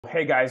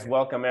Hey guys,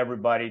 welcome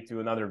everybody to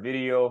another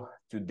video.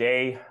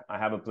 Today, I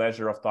have a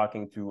pleasure of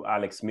talking to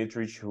Alex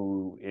Mitric,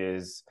 who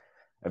is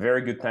a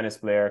very good tennis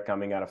player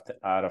coming out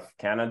of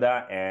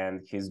Canada,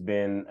 and he's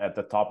been at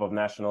the top of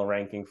national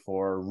ranking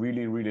for a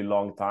really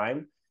long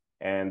time,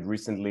 and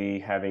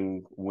recently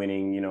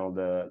winning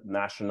the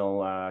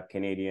national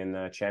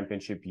Canadian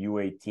championship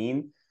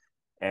U18,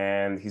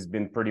 and he's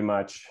been pretty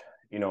much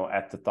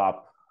at the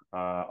top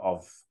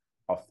of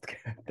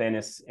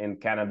tennis in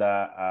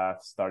Canada,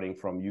 starting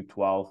from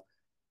U12,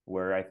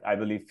 where I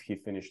believe he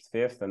finished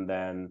fifth, and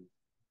then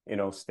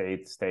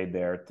stayed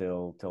there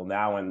till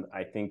now. And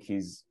I think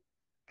he's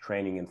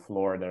training in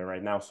Florida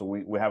right now. So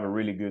we have a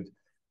really good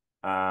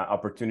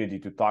opportunity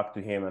to talk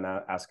to him and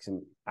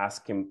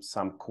ask him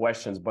some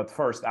questions. But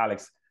first,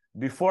 Alex,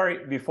 before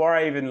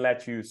I even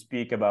let you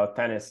speak about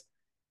tennis,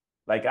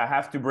 like I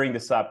have to bring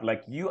this up.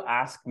 Like you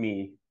asked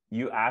me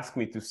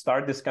to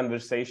start this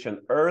conversation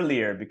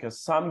earlier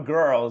because some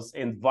girls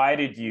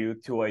invited you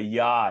to a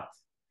yacht.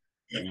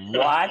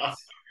 What?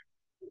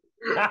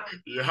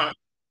 Yeah,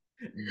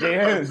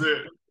 that's Dude,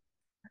 it.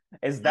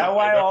 is that I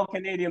why know. all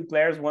Canadian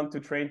players want to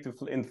train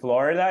in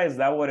Florida? Is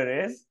that what it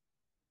is?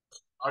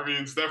 I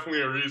mean, it's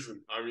definitely a reason.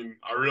 I mean,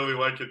 I really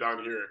like it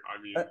down here. I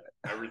mean,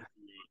 everything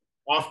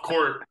off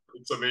court,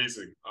 it's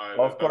amazing. Of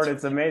course, That's for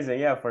it's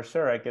amazing. Yeah, for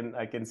sure. I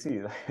can see.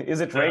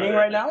 Is it raining yeah.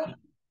 right now?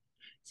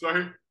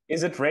 Sorry.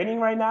 Is it raining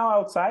right now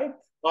outside?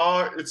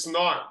 It's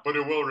not, but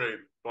it will rain.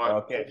 But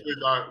Okay. hopefully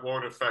that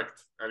won't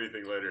affect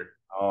anything later.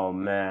 Oh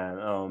man,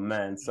 oh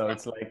man. So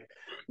it's like,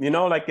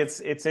 like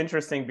it's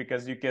interesting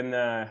because you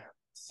can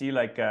see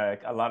like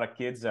a lot of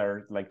kids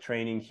are like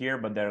training here,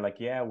 but they're like,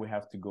 yeah, we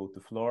have to go to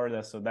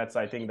Florida. So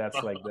I think that's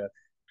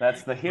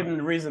the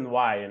hidden reason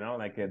why,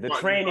 like the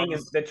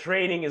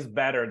training is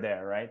better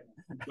there, right?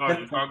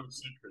 You found the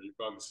secret. You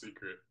found the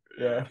secret.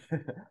 Yeah.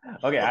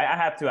 Okay, I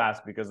had to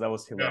ask because that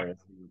was Yeah,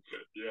 hilarious.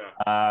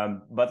 yeah.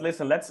 But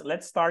listen,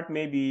 let's start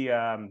maybe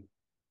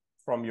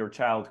from your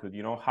childhood.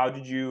 How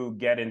did you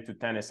get into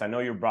tennis? I know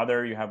you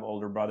have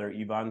older brother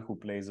Ivan who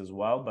plays as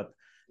well, but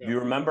do Yeah. you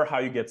remember how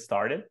you get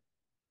started?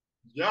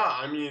 Yeah,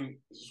 I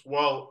mean,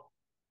 well,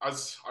 I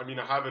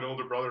have an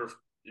older brother,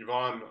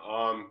 Ivan.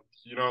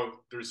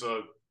 There's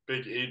a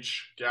big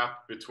age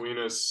gap between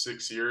us,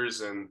 6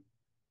 years, and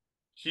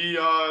he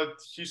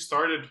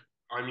started.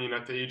 I mean,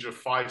 at the age of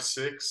 5,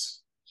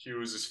 6, he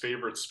was his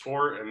favorite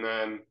sport, and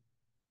then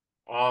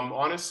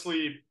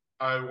honestly,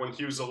 when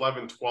he was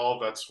 11,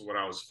 12, that's when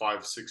I was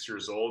 5, 6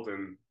 years old,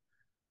 and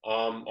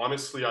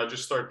honestly, I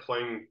just started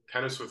playing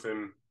tennis with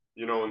him,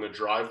 in the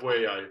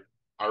driveway.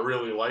 I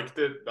really liked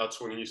it. That's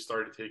when he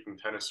started taking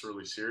tennis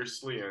really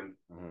seriously. And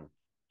Mhm.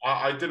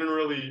 I didn't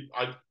really,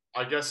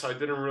 I guess I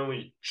didn't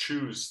really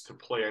choose to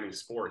play any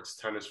sports.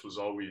 Tennis was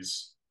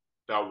always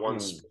that one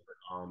Mm.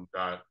 sport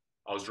that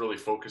I was really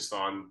focused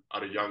on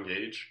at a young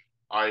age.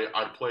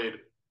 I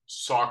played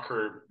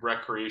soccer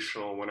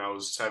recreational when I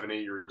was 7,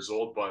 8 years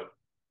old, but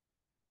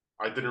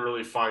I didn't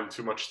really find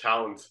too much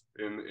talent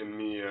in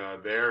me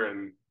there,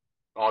 and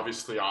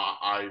obviously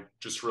I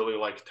just really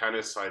like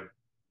tennis. I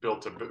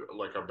built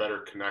a better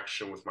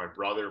connection with my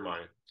brother,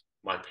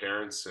 my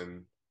parents,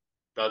 and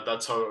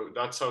that's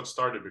how it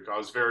started because I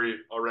was very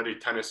already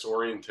tennis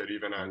oriented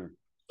even at Mhm.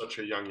 such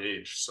a young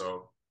age.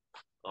 So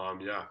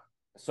yeah.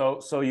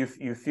 So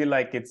you feel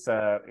like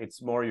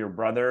it's more your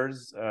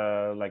brother's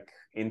like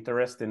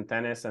interest in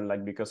tennis, and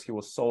like because he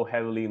was so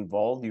heavily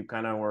involved, you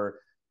kind of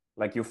were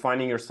like you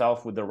finding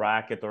yourself with the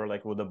racket or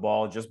like with the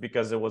ball just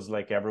because it was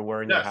like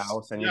everywhere in your Yes.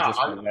 house, and you Yeah. just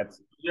let.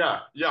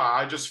 Yeah.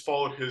 I just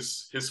followed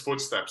his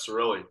footsteps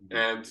really, Mhm.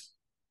 and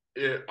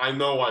I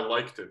know I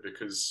liked it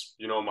because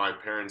my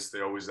parents,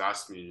 they always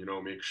asked me,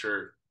 make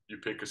sure you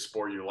pick a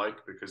sport you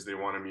like because they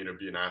wanted me to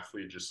be an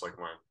athlete just like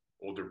my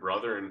older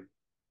brother. And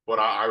but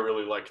I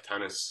really like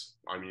tennis.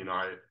 I mean,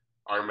 I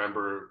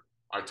remember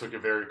I took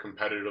it very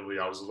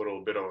competitively. I was a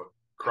little bit of a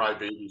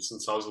crybaby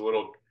since I was a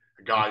little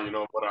guy,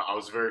 but I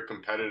was very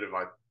competitive.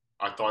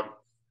 I thought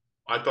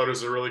it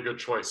was a really good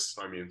choice.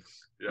 I mean,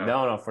 yeah,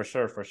 No, no, for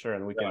sure,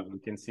 and we yeah, can we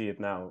can see it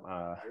now,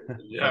 for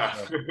yeah.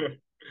 sure.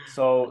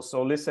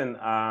 So listen,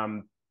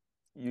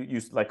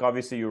 you like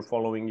obviously you're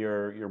following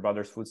your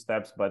brother's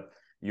footsteps, but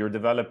you're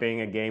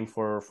developing a game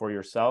for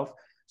yourself.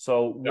 So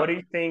Yeah. what do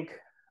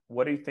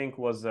you think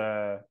was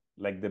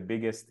like the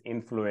biggest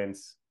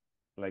influence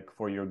like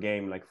for your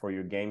game, like for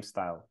your game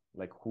style?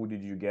 Like who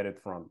did you get it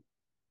from?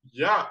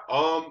 Yeah,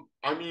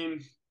 I mean,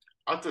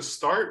 at the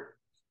start,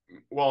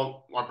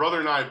 well, my brother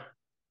and I,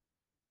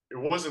 it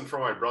wasn't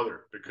from my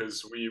brother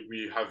because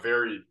we have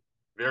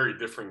very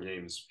different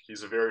games.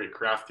 He's a very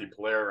crafty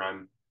player.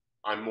 I'm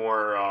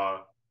more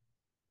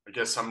I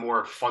guess I'm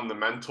more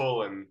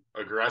fundamental and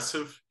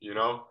aggressive,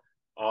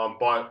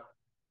 But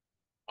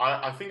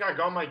I think I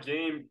got my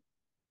game.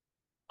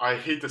 I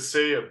hate to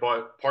say it,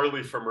 but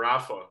partly from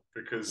Rafa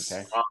because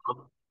Okay.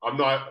 I'm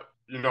not,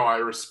 I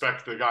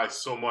respect the guy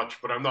so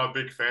much, but I'm not a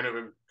big fan of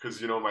him because,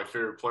 my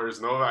favorite player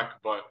is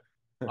Novak. But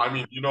I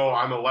mean,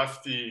 I'm a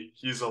lefty.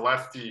 He's a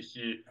lefty.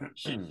 He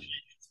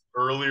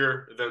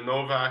earlier than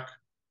Novak.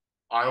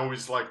 I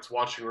always liked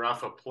watching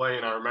Rafa play,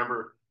 and I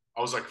remember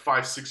I was like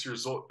 5, 6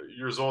 years old.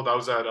 I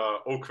was at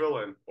Oakville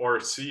and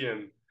ORC,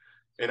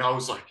 and I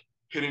was like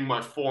hitting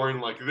my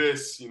forehand like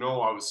this. You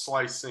know, I was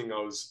slicing, I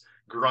was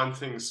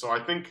grunting. So I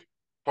think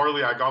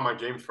partly I got my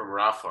game from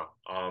Rafa.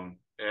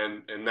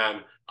 And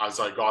then as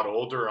I got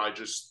older, I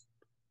just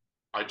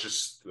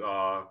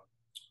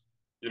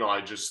you know,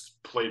 I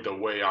just played the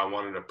way I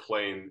wanted to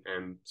play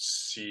and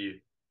see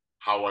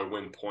how I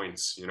win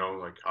points. You know,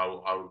 like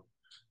how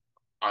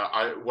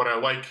what I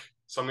like,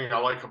 something I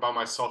like about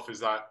myself is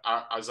that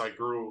as I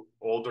grew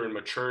older and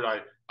matured,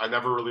 I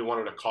never really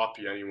wanted to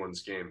copy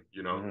anyone's game.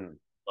 You know, Mm-hmm.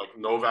 like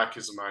Novak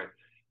is my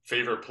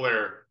favorite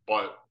player,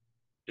 but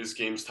his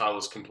game style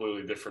is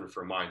completely different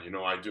from mine. You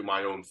know, I do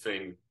my own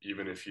thing,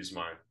 even if he's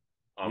my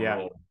Yeah,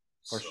 role.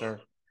 for So sure.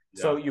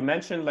 So yeah, you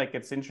mentioned like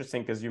it's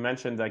interesting because you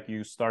mentioned like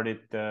you started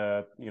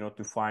to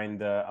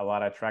find a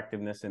lot of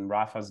attractiveness in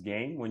Rafa's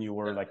game when you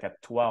were like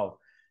at 12.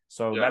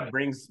 So yeah, that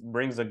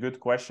brings a good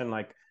question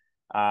like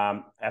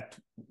at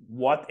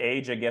what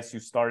age I guess you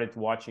started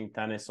watching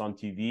tennis on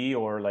TV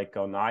or like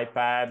on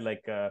iPad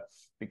like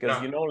because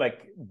yeah, you know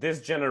like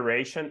this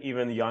generation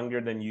even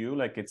younger than you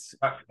like it's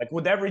yeah. like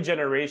with every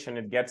generation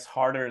it gets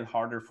harder and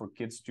harder for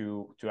kids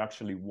to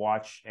actually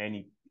watch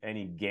any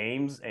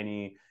games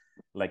any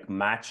like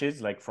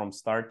matches like from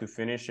start to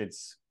finish.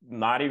 It's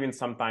not even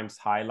sometimes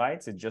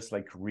highlights, it's just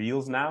like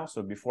reels now.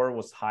 So before it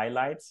was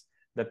highlights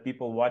that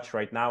people watch,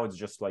 right now it's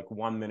just like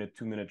 1 minute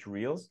 2 minute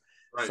reels.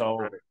 Right, right.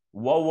 So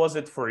what was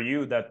it for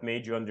you that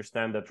made you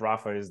understand that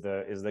Rafa is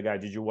the guy?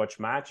 Did you watch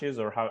matches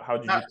or how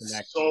did Yeah. you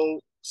connect?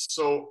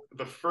 So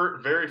the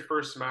very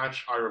first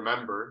match I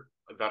remember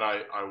that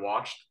I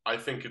watched, I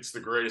think it's the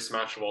greatest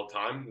match of all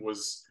time,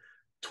 was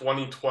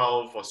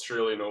 2012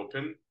 Australian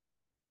Open,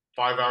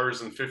 5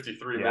 hours and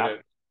 53 Yeah,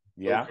 minute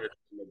yeah, Joker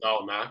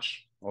Nadal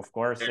match. of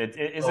course. And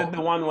Is so, it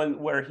the one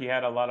where he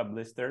had a lot of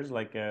blisters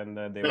like and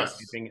they were yes,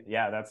 keeping?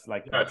 Yeah, that's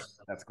like yes.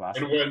 that's And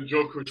classic. when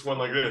Djokovic went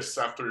like this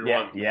after he Yeah,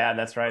 won, yeah,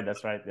 that's right.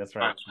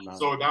 No.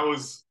 so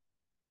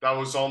that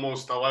was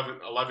almost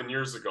 11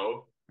 years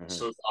ago. Mm-hmm.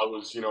 So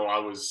I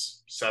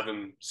was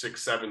 7,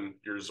 6, 7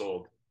 years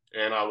old,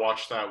 and I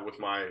watched that with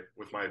my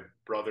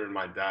brother and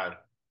my dad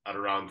at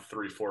around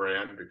 3, 4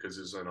 a.m. because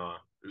it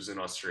was in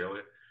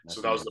Australia.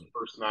 So That's that was the amazing.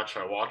 first match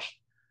I watched.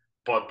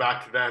 But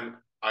back then,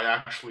 I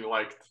actually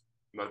liked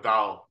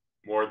Nadal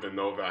more than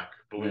Novak,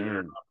 believe it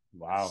or Mm, not,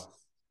 wow.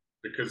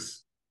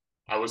 because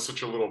I was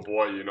such a little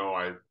boy.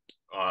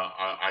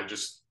 I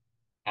just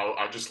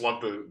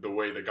love the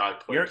way the guy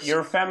plays.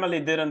 Your family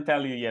didn't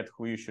tell you yet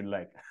who you should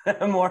like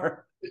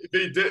more.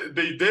 They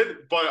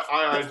did, but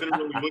I didn't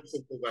really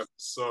listen to them.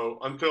 So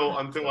until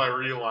I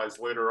realized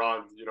later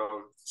on,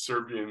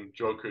 Serbian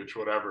Djokovic,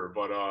 whatever.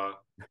 But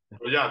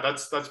yeah,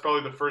 that's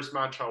probably the first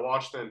match I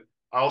watched, and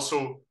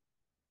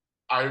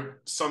I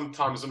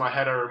sometimes in my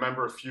head I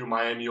remember a few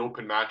Miami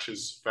Open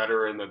matches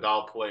Federer and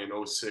Nadal play in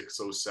 '06,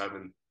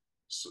 '07.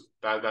 So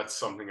that's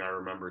something I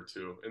remember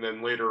too. And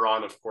then later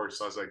on, of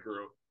course, as I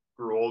grew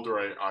older,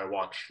 I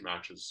watched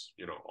matches,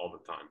 all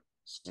the time.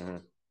 So,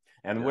 Mhm.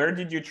 And yeah. where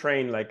did you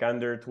train? Like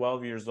under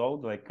 12 years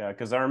old? Like,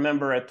 because I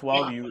remember at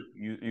 12 Yeah.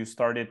 you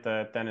started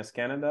Tennis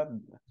Canada.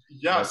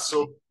 Yeah, But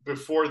so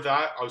before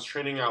that, I was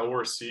training at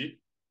ORC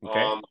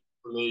okay, from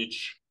the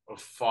age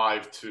of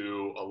 5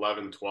 to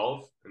 11,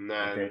 12. And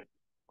okay. then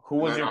Who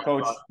and was then your I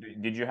coach?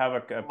 Did you have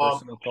a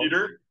personal coach?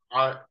 Peter,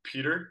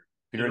 Peter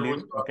Peter was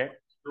Levy? Okay,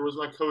 Peter was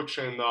my coach,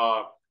 and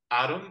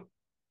Adam,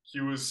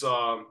 he was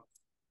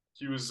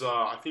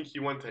I think he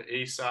went to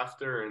Ace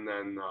after, and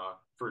then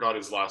forgot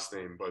his last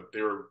name, but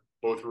they were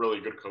both really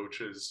good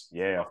coaches.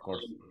 yeah, of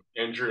course.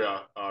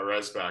 Andrea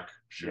Resbach,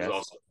 she was Yes,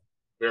 also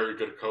a very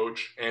good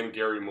coach, and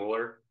Gary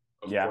Muller,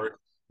 of yeah, course.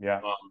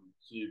 yeah.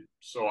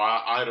 So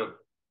I had a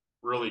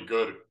really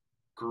good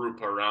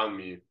group around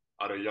me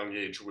at a young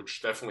age,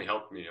 which definitely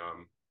helped me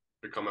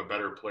become a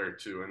better player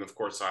too. And of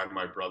course, I had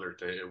my brother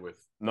to hit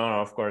with. No,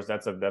 no, of course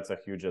that's a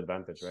huge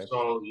advantage, right?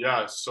 So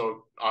yeah,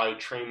 so I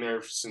trained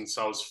there since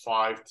I was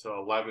 5 to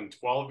 11,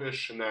 12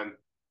 ish, and then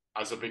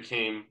as I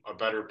became a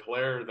better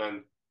player,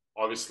 then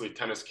obviously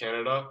Tennis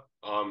Canada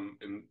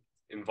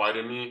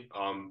invited me,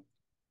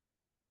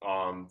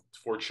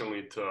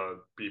 fortunately to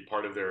be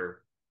part of their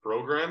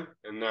program,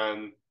 and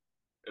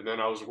then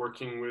I was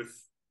working with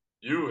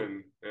you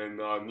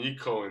and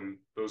Nico and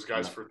those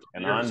guys for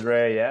And 3 years.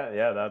 Andre, yeah,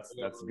 yeah, that's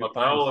good times.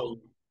 Labelle, and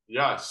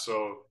yeah,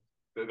 so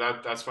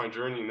that's my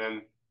journey. And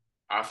then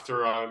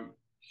after I'm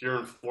here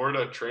in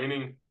Florida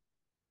training,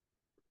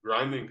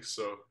 grinding.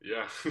 So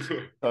yeah,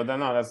 So then,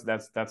 no,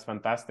 that's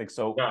fantastic.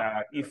 So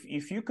yeah.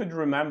 if you could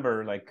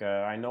remember, like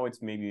I know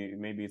it's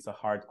maybe it's a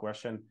hard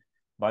question,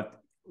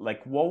 but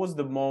like what was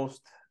the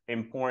most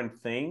important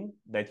thing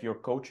that your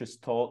coaches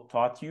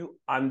taught you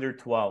under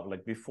 12,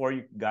 like before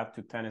you got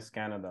to Tennis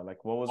Canada?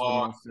 Like what was the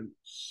Uh, most?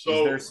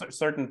 Is there so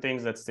certain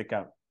things that stick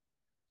out?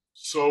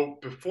 so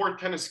before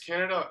Tennis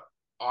Canada,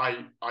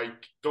 I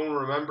don't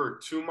remember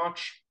too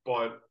much,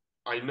 but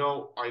I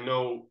know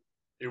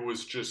it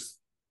was just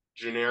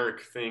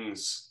generic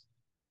things,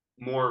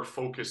 more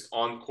focused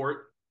on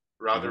court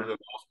rather Mm-hmm. than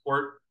off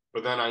court.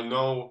 But then I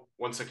know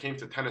once I came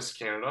to Tennis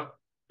Canada,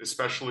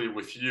 especially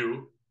with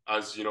you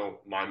as,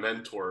 my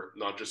mentor,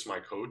 not just my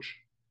coach,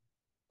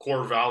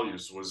 core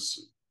values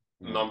was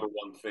Mm. number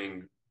one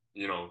thing,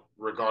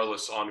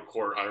 regardless on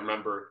court. I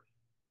remember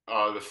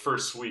the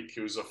first week,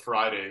 it was a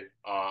Friday,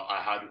 I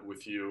had it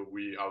with you.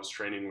 I was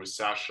training with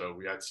Sasha.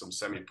 We had some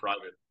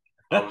semi-private.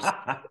 I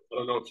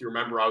don't know if you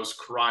remember, I was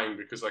crying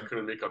because I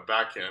couldn't make a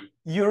backhand.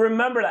 You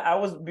remember that I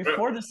was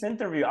before this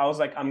interview, I was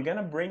like, I'm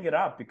gonna bring it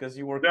up because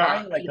you were Yeah,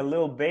 crying like a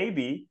little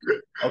baby.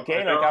 I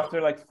Okay, like know.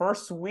 after like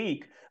first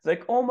week, it's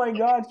like, oh my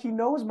God, he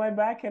knows my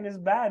backhand is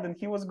bad, and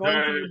he was going to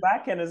Yeah, your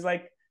backhand. It's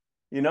like,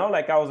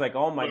 like I was like,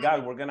 oh my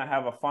God, we're gonna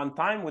have a fun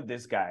time with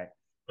this guy.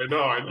 I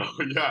know.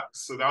 Yeah.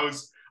 So that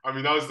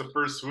was the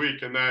first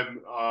week. And then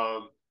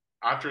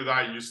after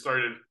that, you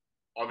started,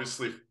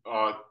 obviously,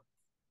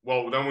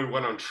 well, then we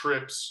went on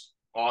trips,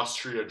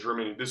 Austria,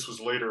 Germany. This was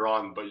later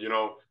on, but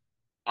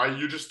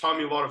you just taught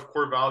me a lot of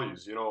core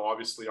values.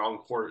 Obviously on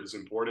court is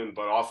important,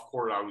 but off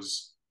court,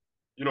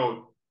 you know,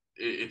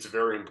 it's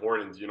very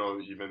important.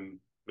 Even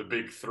the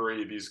big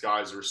three, these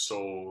guys are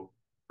so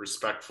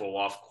respectful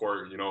off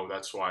court.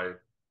 That's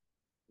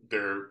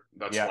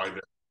Yeah. why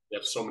they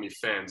have so many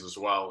fans as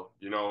well.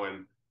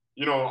 And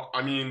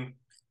I mean,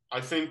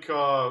 I think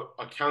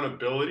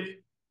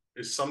accountability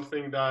is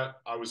something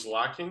that I was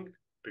lacking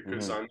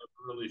because I Hmm.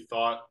 never really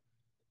thought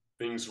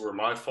things were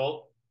my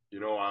fault.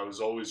 I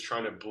was always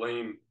trying to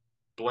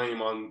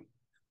blame on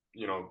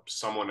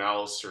someone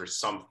else or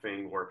something,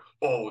 or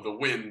oh, the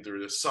wind or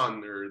the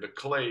sun or the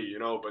clay.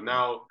 But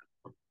now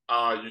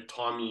you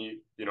taught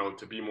me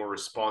to be more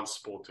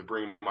responsible, to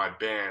bring my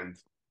band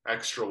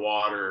extra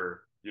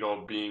water,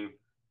 being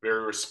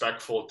very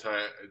respectful to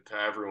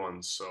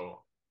everyone.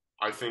 So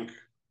I think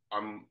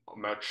I'm a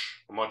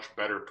much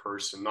better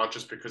person, not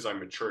just because I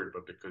matured,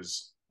 but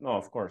because No,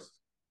 of course.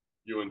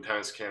 you and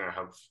Tennis Canada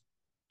have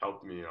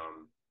helped me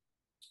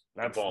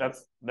That's evolve.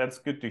 that's that's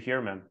good to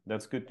hear, man.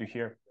 That's good to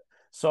hear. Um,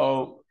 So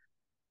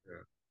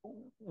yeah.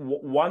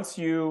 once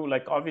you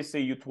like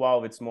obviously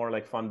U12 it's more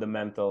like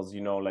fundamentals,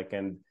 like,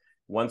 and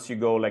once you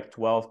go like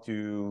 12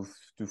 to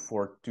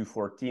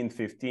 14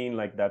 15,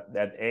 like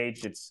that age,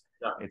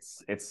 Yeah.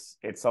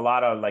 it's a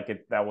lot of like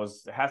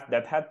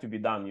that had to be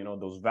done,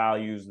 those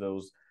values,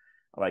 those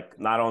like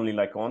not only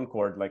like on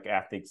court like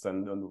ethics and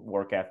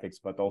work ethics,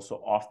 but also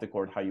off the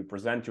court, how you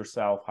present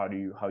yourself,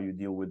 how you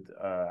deal with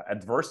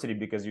adversity,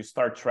 because you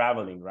start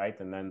traveling, right?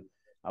 And then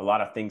a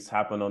lot of things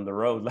happen on the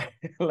road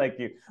like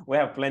we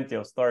have plenty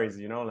of stories,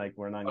 like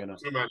we're not gonna,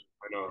 Too many.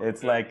 I know.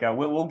 it's Yeah. like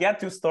we'll get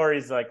to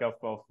stories like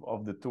of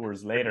the tours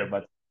later,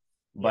 but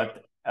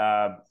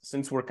Yeah.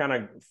 since we're kind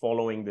of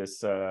following this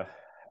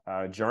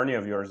journey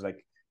of yours, like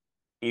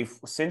if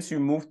since you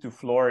moved to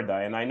Florida,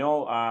 and I know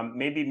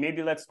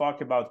maybe let's talk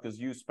about, because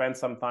you spent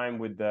some time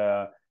with the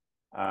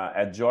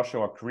at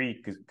Joshua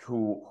Creek,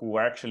 who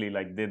actually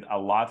like did a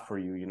lot for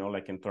you,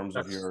 like in terms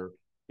of Yes.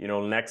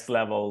 your next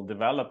level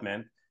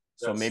development.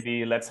 So Yes. maybe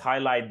let's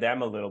highlight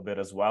them a little bit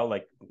as well.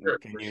 Like, Sure,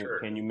 can for you sure.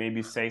 can you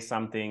maybe say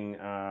something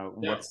Yeah.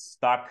 what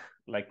stuck,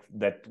 like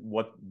that,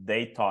 what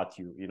they taught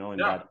you, in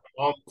Yeah. that.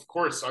 Of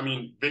course. I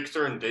mean,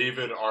 Victor and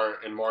David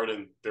and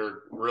Martin, they're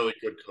really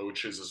good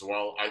coaches as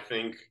well. I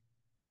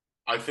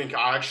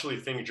actually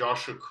think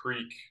Joshua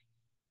Creek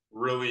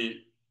really,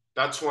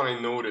 that's when I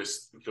noticed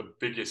the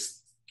biggest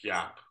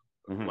gap,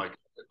 Mm-hmm. like,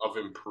 of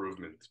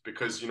improvement,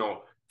 because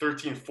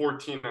 13,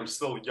 14, I'm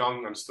still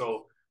young, I'm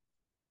still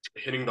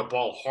hitting the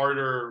ball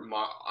harder,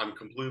 I'm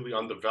completely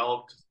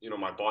undeveloped,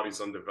 my body's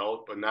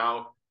undeveloped. But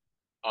now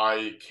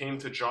I came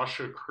to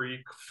Joshua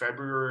Creek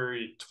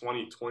February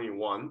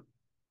 2021,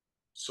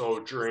 so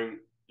during,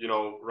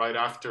 right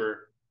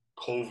after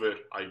COVID,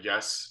 I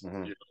guess.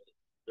 Mm-hmm.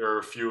 There are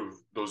a few of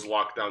those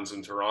lockdowns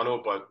in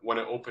Toronto, but when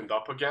it opened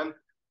up again,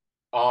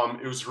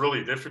 it was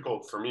really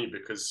difficult for me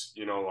because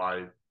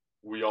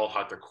we all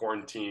had to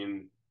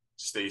quarantine,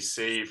 stay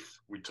safe.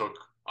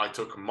 I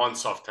took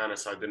months off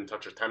tennis. I didn't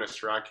touch a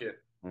tennis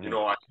racket. Mm-hmm.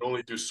 I could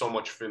only do so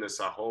much fitness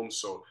at home,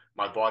 so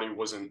my body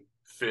wasn't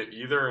fit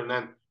either. And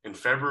then in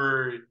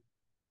February,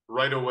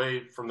 right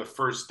away from the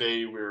first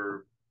day, we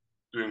were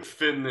doing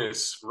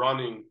fitness,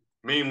 running,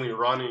 mainly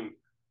running,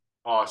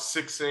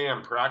 6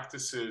 a.m.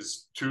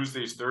 practices,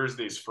 Tuesdays,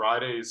 Thursdays,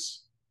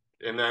 Fridays,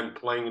 and then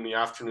playing in the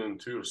afternoon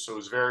too. So it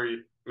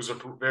was a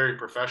very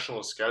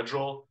professional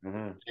schedule,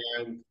 Mm-hmm.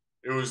 and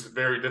it was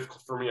very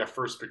difficult for me at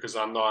first because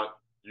I'm not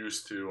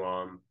used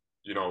to,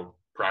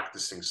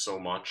 practicing so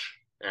much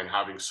and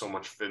having so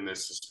much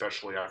fitness,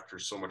 especially after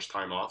so much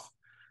time off.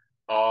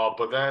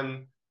 But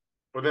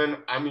then,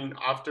 I mean,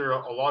 after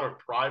a lot of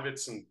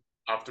privates and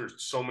after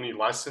so many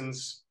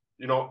lessons,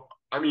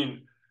 I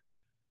mean,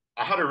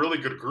 I had a really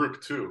good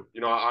group too.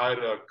 I had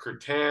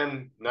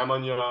Kurtan,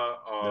 Nemanja,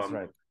 That's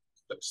right.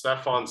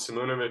 Stefan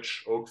Simunovic,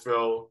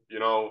 Oakville.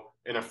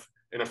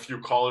 In a few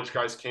college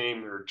guys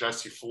came, or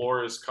Jesse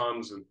Flores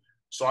comes, and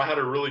so I had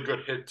a really good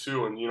hit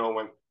too. And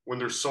when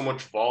there's so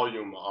much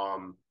volume,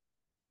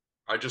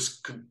 I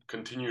just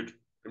continued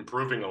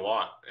improving a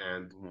lot.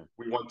 And Mm-hmm.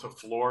 we went to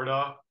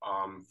Florida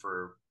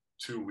for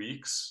 2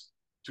 weeks,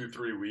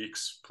 2-3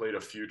 weeks, played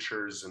a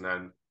futures, and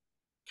then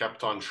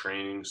kept on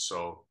training.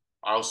 So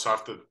I also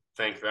have to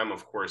thank them,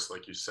 of course,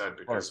 like you said,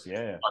 Of course, because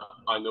yeah.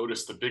 I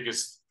noticed the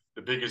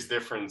biggest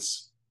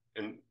difference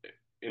in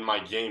my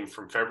game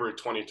from February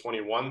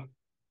 2021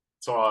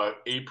 to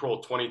April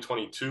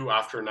 2022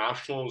 after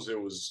nationals. It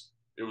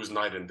was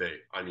night and day.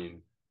 I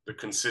mean, the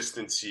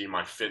consistency,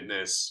 my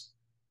fitness,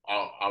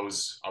 I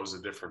was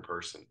a different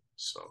person.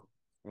 So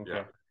yeah.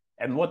 Okay.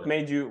 And what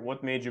made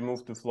you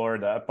move to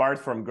Florida apart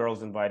from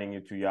girls inviting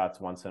you to yachts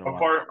once in a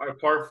while?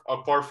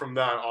 Apart from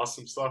that,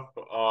 awesome stuff.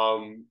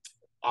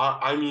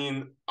 I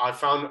mean, I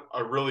found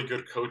a really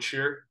good coach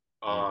here.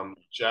 Mm.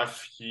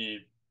 Jeff,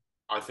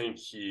 I think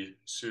he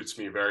suits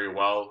me very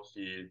well.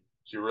 He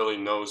really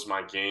knows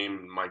my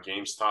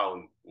game style,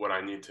 and what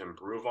I need to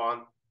improve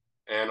on.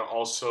 And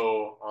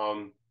also,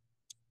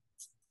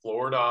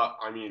 Florida.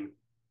 I mean,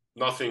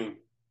 nothing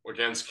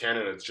against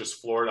Canada. It's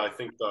just Florida. I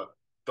think the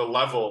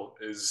level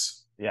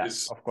Yeah,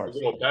 is of a course.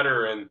 little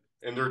better, and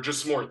there are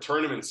just more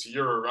tournaments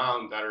year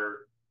around that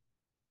are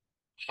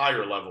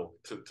higher level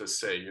to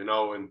say, and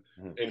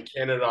Mhm. in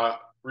Canada,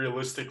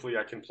 realistically,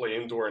 I can play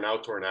indoor and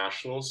outdoor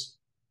nationals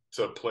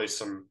to play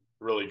some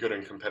really good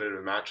and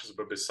competitive matches.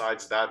 But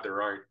besides that,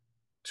 there aren't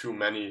too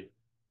many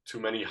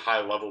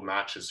high level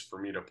matches for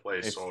me to play.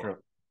 It's So true.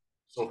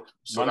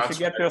 Once you that's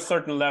get to a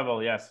certain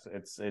level, yes,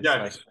 it's yeah,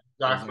 like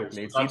exactly. exactly.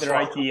 So It's that's either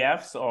why.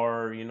 ITFs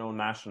or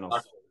nationals,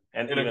 Exactly.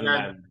 and And even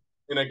again,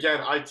 then.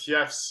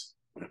 ITFs,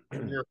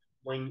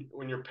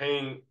 when you're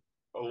paying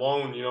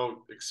alone,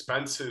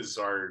 expenses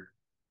are,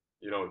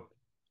 you know,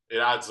 it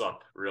adds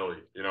up really.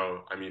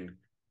 I mean,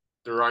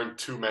 there aren't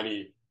too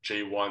many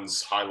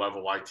J1s, high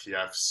level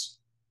ITFs.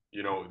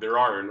 There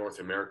are in North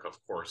America, of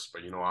course,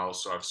 but I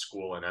also have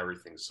school and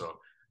everything. So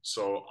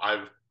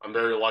I'm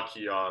very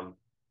lucky.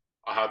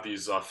 I have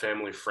these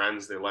family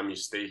friends. They let me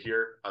stay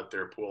here at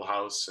their pool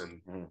house,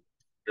 and Mm.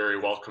 very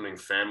welcoming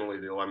family.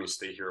 They let me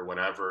stay here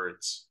whenever.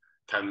 It's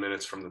 10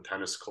 minutes from the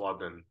tennis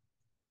club, and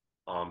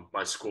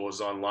my school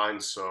is online.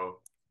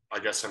 So I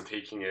guess I'm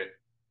taking it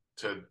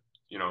to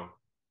you know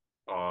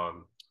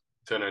um,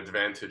 to an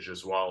advantage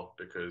as well,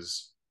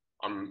 because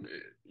I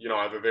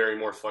have a very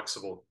more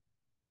flexible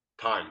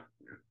time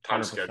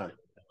schedule. 100%.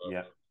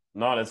 Yeah.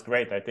 No, that's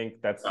great. I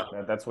think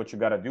Yeah, that's what you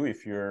got to do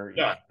if you're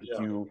yeah, if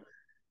yeah, you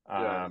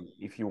yeah,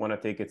 if you want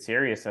to take it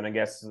serious. And I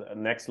guess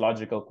next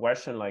logical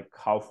question, like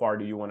how far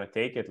do you want to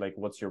take it? Like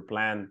what's your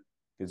plan?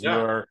 Because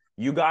yeah,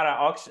 you gotta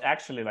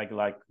actually like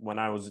when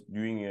I was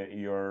doing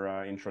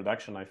your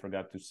introduction, I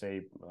forgot to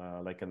say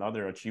like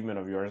another achievement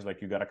of yours,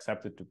 like you got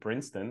accepted to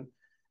Princeton,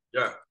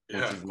 yeah,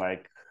 which yeah. is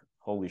like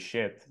holy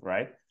shit,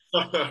 right?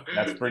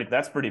 That's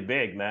Yeah, pretty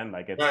big, man.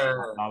 Like it's yeah,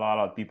 not a lot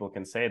of people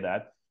can say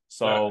that. yeah.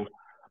 So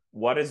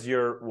what is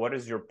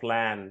your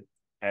plan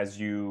as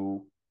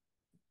you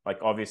like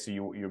obviously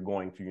you're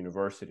going to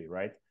university,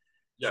 right?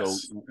 So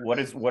Yes.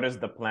 what is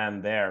the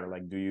plan there?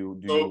 Like do you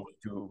So want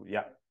to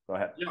yeah, go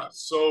ahead. yeah,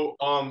 so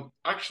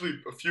actually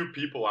a few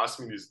people asked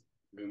me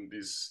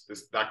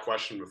that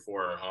question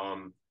before.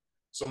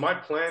 So my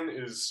plan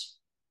is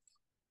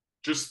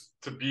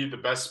just to be the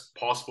best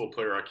possible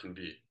player I can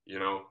be.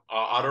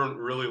 I don't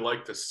really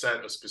like to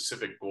set a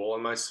specific goal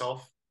on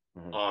myself.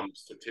 Mm-hmm.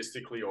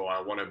 Statistically, or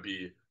I want to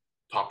be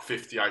top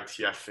 50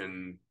 ITF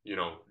in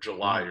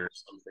July Mm-hmm. or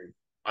something.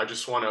 I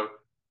just want to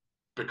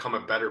become a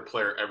better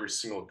player every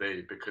single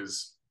day,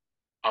 because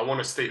I want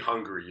to stay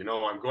hungry.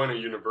 I'm going to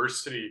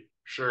university.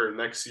 Sure,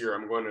 next year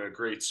I'm going to a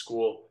great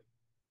school,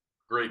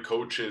 great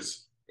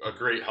coaches, a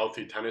great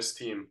healthy tennis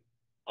team.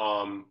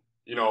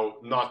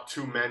 Not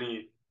too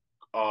many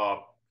uh,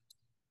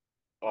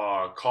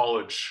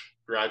 college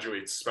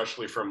graduates,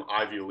 especially from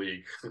Ivy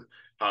League,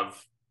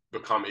 have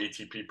become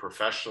ATP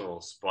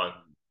professionals. But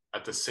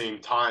at the same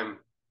time,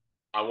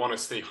 I want to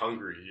stay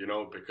hungry,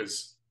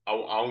 because I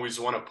always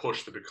want to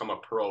push to become a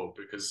pro,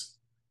 because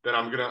then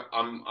I'm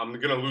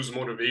gonna lose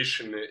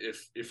motivation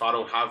if I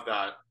don't have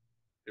that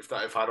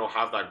if I don't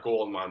have that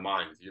goal in my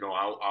mind.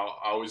 I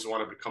always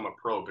want to become a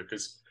pro,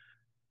 because,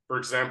 for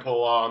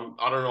example,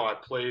 I don't know,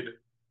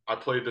 I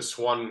played this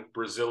one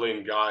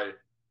Brazilian guy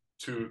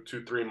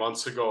 3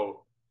 months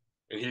ago,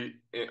 and he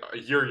a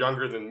year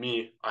younger than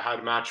me. I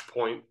had match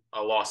point.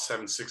 I lost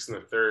 7-6 in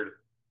the third,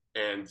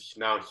 and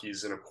now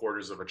he's in a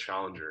quarters of a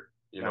challenger.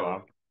 Oh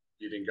wow.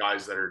 Beating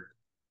guys that are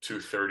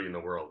 230 in the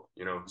world.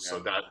 Yeah. So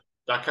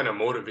that kind of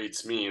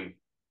motivates me and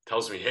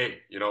tells me, hey,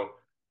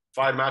 if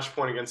I had match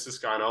point against this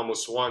guy and I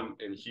almost won,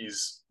 and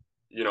he's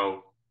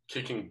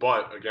kicking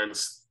butt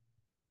against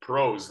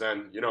pros,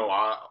 then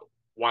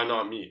why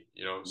not me?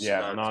 So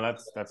Yeah, no,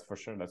 that's for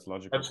sure. That's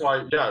logical that's for why,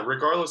 sure. yeah,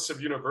 regardless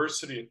of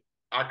university,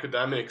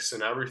 academics,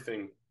 and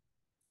everything,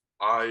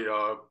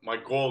 my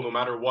goal, no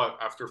matter what,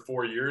 after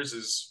 4 years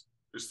is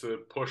to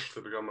push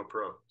to become a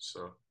pro.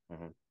 So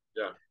Mhm.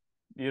 yeah.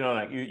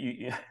 Like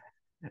you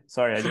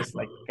sorry, I just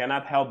like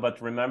cannot help but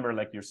remember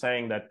like you're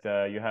saying that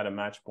you had a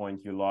match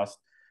point you lost.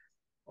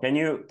 Can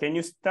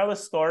you tell a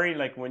story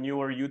like when you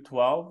were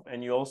U12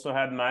 and you also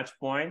had match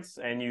points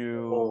and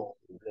Oh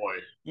boy.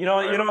 you know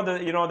I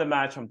you know the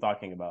match I'm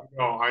talking about.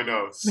 know, I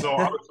know. So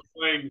I was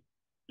playing.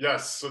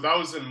 Yes, so that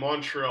was in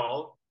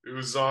Montreal. It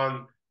was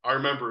on. I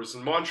remember it was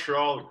in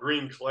Montreal,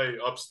 green clay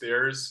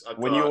upstairs at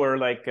When you the were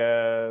like,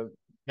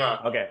 yeah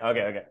okay.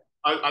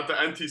 at the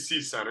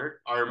NTC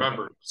Center. I Okay.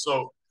 remember.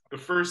 So the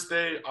first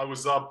day I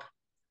was up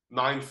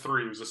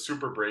 9-3. It was a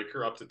super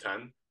breaker up to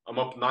 10. I'm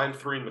up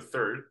 9-3 in the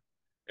third,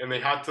 and they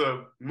had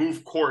to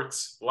move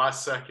courts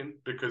last second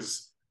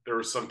because there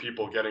were some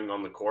people getting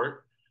on the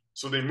court.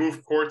 So they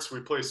moved courts. We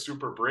play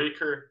super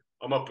breaker.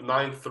 I'm up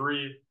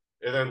 9-3,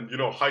 and then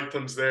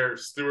Hightom's there,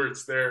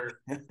 Stewart's there,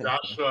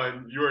 Joshua,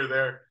 and you are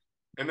there,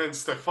 and then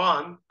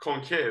Stefan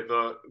Conquet, Yes.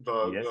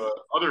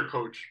 the other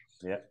coach,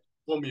 Yeah.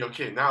 told me,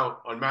 okay,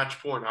 now on match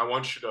point, I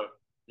want you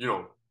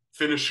to,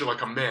 finish it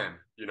like a man.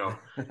 So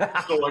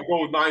I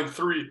go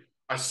 9-3.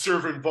 I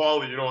serve and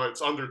volley.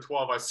 It's under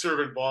 12. I serve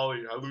and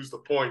volley. I lose the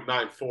point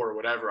 9-4,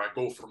 whatever. I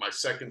go for my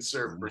second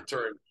serve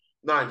return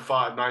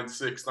 9-5,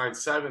 9-6,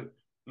 9-7,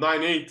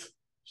 9-8.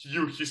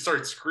 He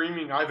starts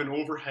screaming. I have an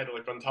overhead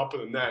like on top of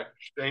the net,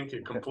 shank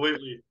it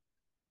completely.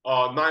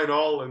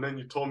 9-all, and then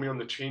you told me on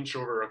the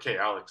changeover, okay,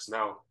 Alex,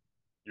 now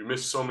you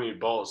missed so many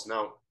balls.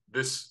 Now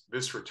this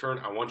return,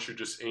 I want you to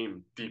just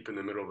aim deep in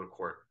the middle of the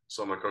court.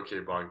 So I'm like, okay,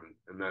 Bogdan.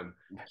 And then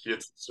he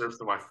hits serves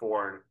to my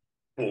forehand.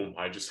 Boom,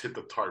 I just hit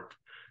the tarp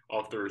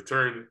off the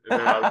return. And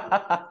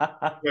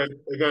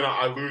then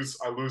I lose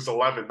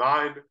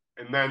 11-9.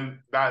 And then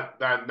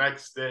that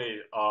next day,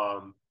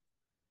 I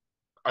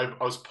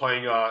was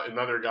playing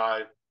another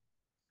guy.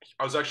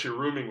 I was actually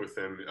rooming with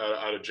him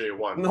at a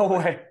J1. No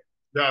way.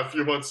 Yeah, a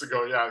few months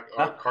ago. Yeah,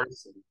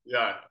 Carson.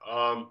 Yeah.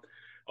 I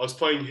was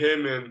playing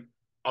him and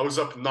I was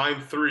up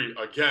 9-3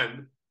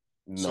 again.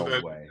 So No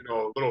then, way. a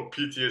little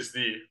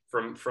PTSD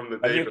from the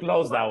But day you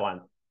closed before. that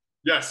one.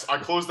 Yes, I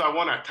closed that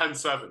one at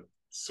 10-7.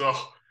 So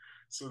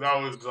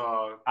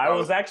I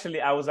was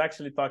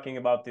actually talking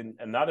about in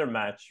another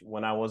match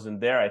when I wasn't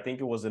there. I think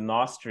it was in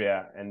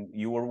Austria, and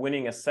you were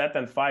winning a set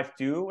and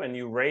 5-2, and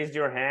you raised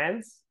your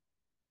hands.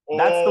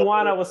 That's the oh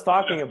one I was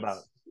talking about.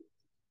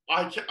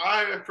 yes.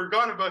 I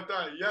forgot about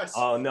that. Yes.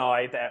 Oh no,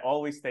 it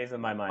always stays in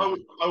my mind.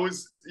 I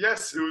was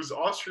yes, it was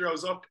Austria. I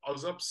was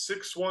up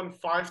 6-1,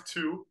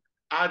 5-2,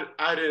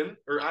 add in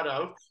or add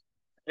out,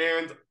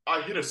 and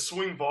I hit a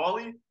swing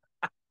volley.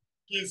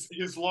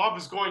 His lob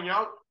is going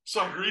out, so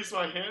I raise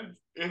my hand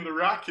and the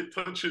racket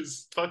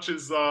touches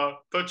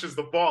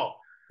the ball.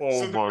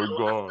 Oh So my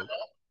god.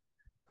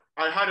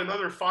 I had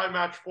another 5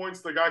 match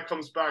points. The guy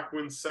comes back,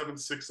 wins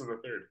 7-6 in the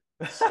third.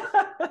 So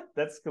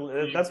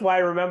That's why I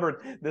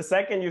remembered the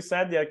second you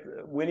said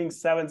winning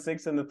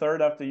 7-6 in the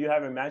third after you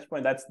have a match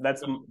point. That's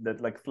that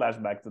like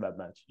flashback to that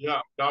match. yeah,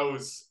 that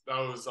was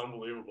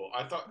unbelievable.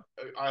 I thought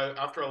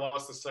after I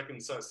lost the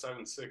second set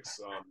 7-6,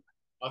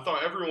 I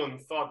thought everyone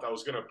thought that I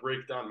was gonna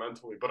break down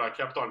mentally, but I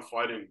kept on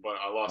fighting. But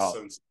I lost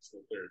Oh, 7-6 in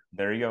the third.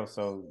 there you go.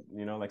 So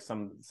like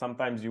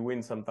sometimes you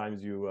win,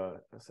 sometimes you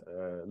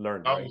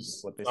learn, That right?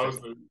 was What they that say. was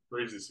the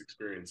craziest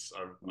experience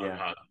I've Yeah.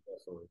 had.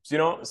 Definitely.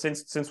 So,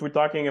 since we're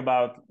talking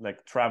about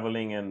like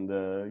traveling and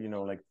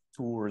like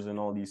tours and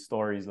all these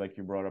stories, like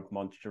you brought up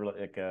Montreal,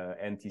 like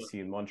NTC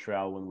in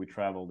Montreal when we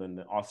traveled in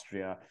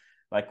Austria,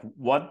 like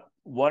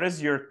what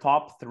is your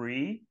top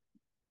three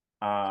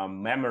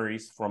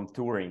memories from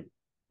touring?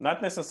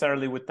 Not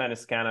necessarily with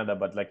Tennis Canada,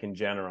 but like in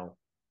general.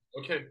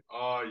 Okay.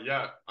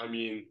 Yeah. I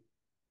mean,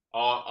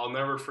 I'll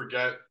never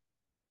forget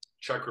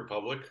Czech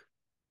Republic.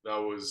 That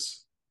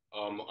was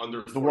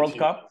under The World 14.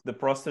 Cup, the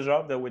Prosta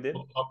job that we did.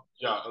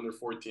 Yeah, under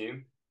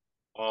 14.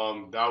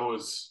 That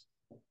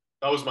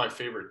was my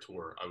favorite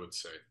tour, I would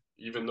say.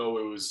 Even though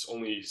it was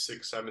only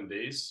 6-7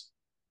 days.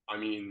 I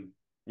mean,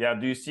 Yeah,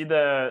 do you see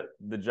the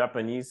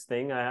Japanese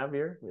thing I have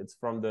here? It's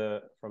from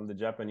the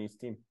Japanese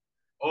team.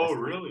 oh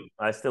really?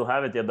 I still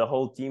have it. Yeah, the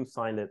whole team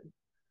signed it.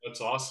 That's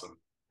awesome.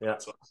 Yeah.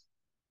 That's awesome.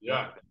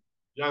 Yeah.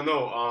 Yeah. Yeah, no,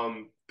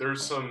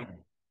 there's some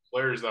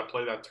players that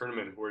play that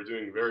tournament who are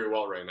doing very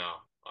well right now.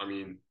 I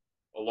mean,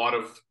 a lot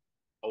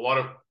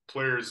of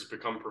players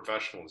become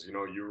professionals.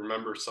 You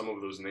remember some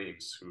of those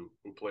names who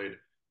played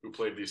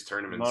these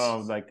tournaments. No,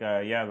 like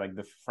yeah, like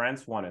the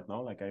France won it, no?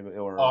 Like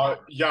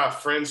Yeah,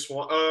 France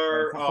won.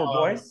 for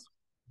boys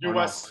or no?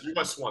 US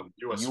won.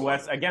 US won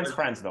US against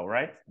France though,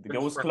 right?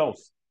 It was France.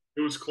 close.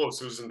 It was close.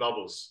 It was in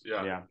doubles.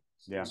 Yeah, Yeah.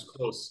 it Yeah. was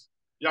close.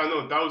 Yeah,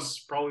 no, that was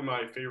probably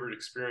my favorite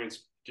experience,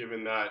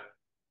 given that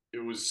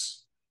it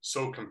was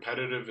so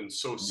competitive and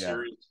so Yeah.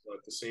 serious, but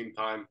at the same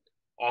time,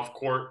 off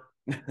court,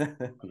 I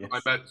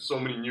Yes. met so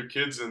many new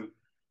kids, and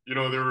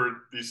there were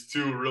these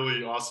two really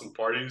awesome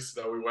parties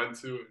that we went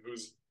to. It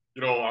was,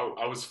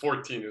 I was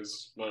 14. It was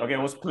Okay,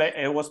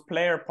 it was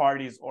player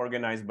parties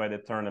organized by the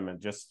tournament.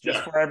 Just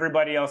yeah, for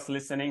everybody else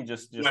listening,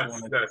 just yes,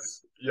 wanted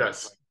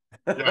yes.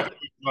 Yeah.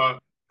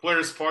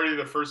 Players party.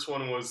 The first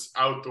one was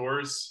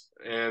outdoors,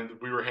 and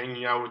we were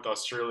hanging out with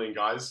Australian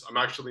guys. I'm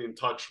actually in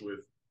touch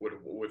with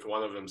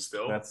one of them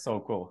still. That's so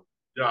cool.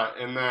 Yeah,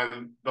 and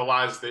then the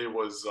last day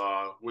was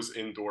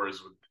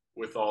indoors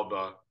with all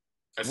the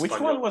Which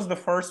Espanol. one was the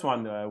first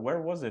one? Where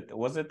was it?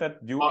 Was it in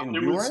It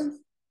was Durand?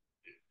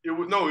 it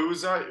was no, it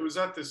was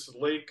at this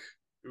lake.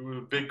 It was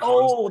a big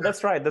concert. Oh,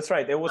 that's right. That's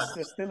right. It was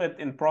still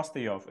in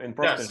Prostayov, in Yes,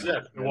 Prostayov.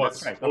 yes, it Yeah, that's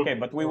was. right. Okay,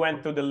 but we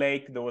went to the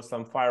lake. There was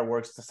some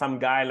fireworks. Some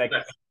guy like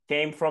Yes,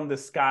 came from the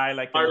sky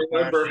like I in a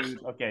remember.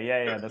 parachute. Okay,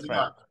 yeah, yeah, that's right.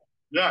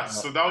 Yeah, yeah. Oh,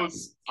 So that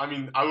was, I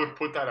mean, I would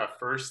put that at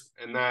first,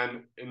 and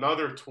then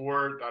another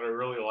tour that I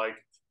really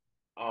liked.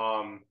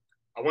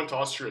 I went to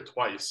Austria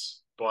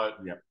twice, but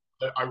yeah.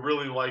 I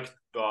really liked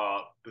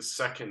the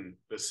second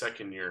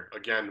year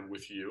again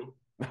with you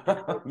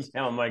because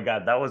Yeah, oh my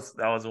God, that was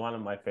one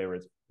of my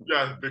favorites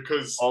yeah,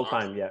 because all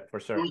time. Yeah, for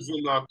it sure. was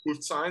in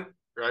Princeton,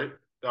 right?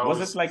 That Was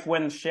it was like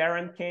when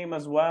Sharon came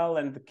as well,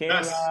 and yes,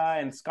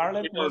 Kayla and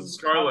Scarlett yeah, was how?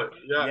 Scarlett.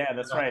 Yeah, Yeah,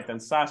 that's yeah. right,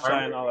 and I Sasha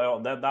and remember all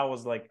that. That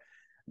was like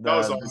that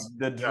was the awesome.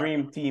 the Yeah.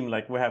 dream team.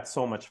 Like we had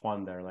so much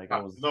fun there. Like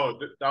it was, No,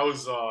 that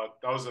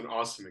was an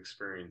awesome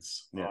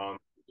experience. yeah,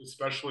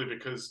 Especially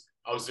because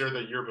I was there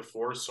the year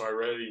before, so I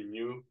already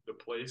knew the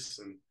place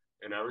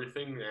and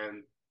everything.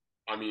 And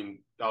I mean,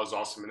 that was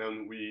awesome. And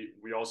then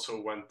we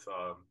also went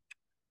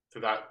to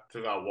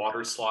that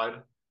water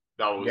slide.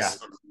 That yeah. was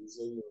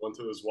amazing. We went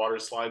to those water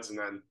slides, and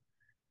then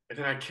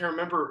I can't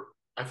remember.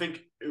 I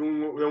think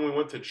then we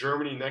went to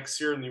Germany next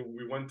year, and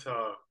we went to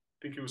I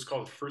think it was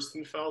called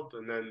Fürstenfeld,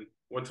 and then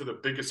went to the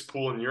biggest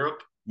pool in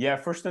Europe. Yeah,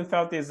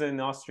 Fürstenfeld is in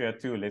Austria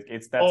too. Like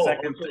it's that Oh,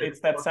 second, okay. it's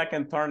that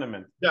second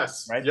tournament,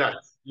 Yes, right? yes,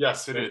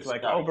 yes, it It's is.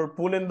 like Yeah.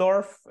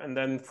 Oberpullendorf and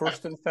then Yes.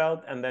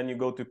 Fürstenfeld, and then you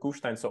go to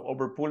Kufstein. So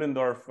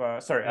Oberpullendorf,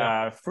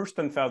 Yeah,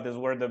 Fürstenfeld is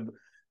where the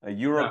yeah,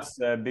 Europe's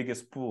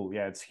biggest pool.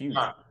 Yeah, it's huge.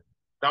 yeah.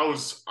 That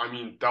was, I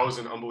mean, that was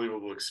an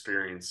unbelievable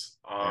experience.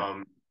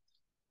 Yeah.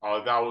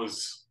 That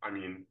was, I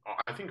mean,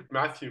 I think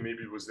Matthew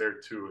maybe was there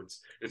too.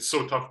 It's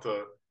so tough to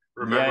Yeah,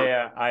 remember.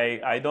 yeah.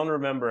 I don't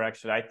remember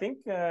actually. I think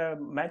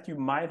Matthew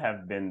might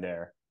have been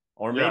there,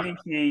 or Yeah,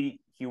 maybe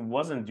he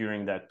wasn't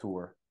during that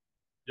tour.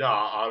 yeah.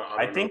 I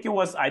I don't know. think it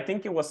was I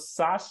think it was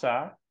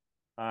Sasha,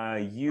 Sasha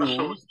you,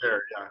 was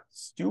there. Yeah,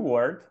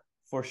 Stewart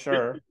for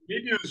sure.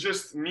 maybe it was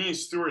just me,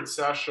 Stuart,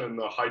 Sasha, and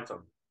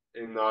Hightam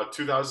in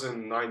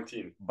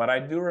 2019. But I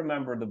do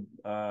remember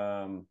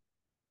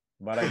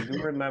but I do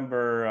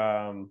remember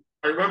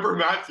I remember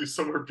Matthew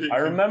somewhere I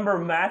being remember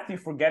Matthew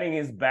forgetting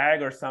his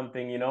bag or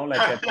something, like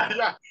yeah, at yeah,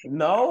 yeah.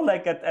 no,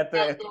 like Yeah, at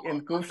no,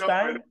 in I know, I know.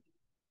 Kufstein.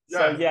 So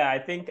Yeah, yeah, I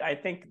think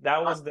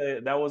that was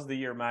the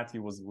year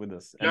Matthew was with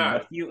us, and yeah,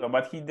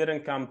 but he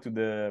didn't come to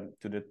the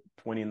exactly.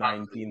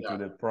 2019 to Yeah,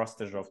 the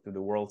Prostajov to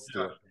the World's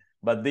yeah, Tour.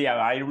 But yeah,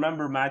 I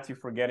remember Matthew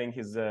forgetting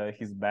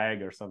his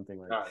bag or something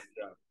like. yeah,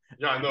 yeah.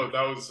 Yeah, I know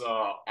that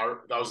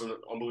was an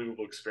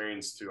unbelievable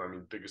experience too. I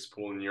mean, biggest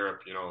pool in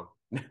Europe,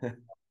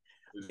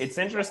 It's is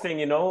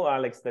interesting,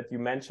 Alex, that you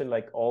mentioned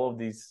like all of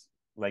these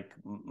like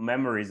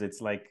memories.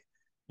 It's like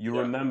you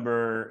yeah,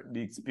 remember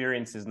the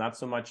experiences, not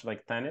so much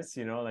like tennis,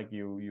 like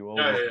you yeah,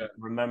 always yeah, yeah,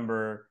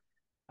 remember.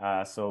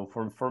 So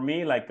for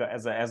me, like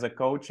as a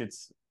coach,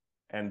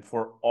 and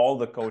for all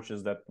the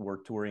coaches that were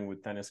touring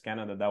with Tennis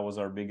Canada, that was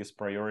our biggest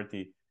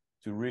priority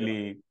to yeah,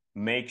 really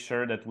make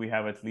sure that we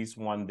have at least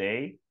one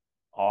day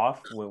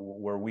off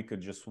where we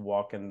could just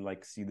walk and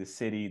like see the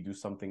city, do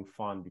something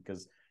fun,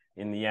 because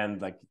in the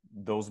end, like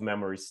those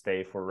memories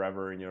stay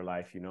forever in your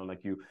life.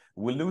 Like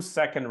we lose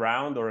second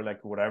round or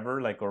like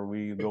whatever, like, or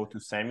we go to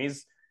semis, yeah.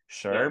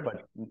 sure,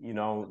 but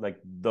like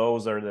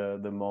those are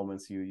the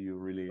moments you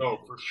really No,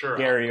 for sure.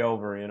 carry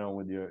over,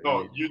 with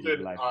No, you your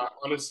did. life.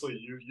 Honestly,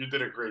 you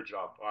did a great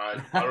job. I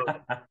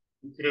don't.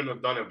 You couldn't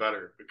have done it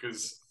better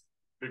because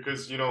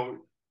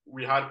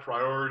we had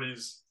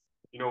priorities.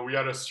 We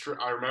had a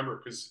strict. I remember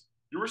because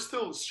you were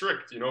still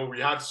strict. We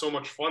had so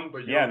much fun,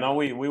 but Yeah, no,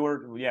 we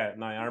were, yeah,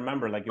 no, I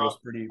remember like it was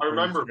pretty I pretty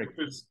remember strict.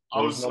 because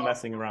There was no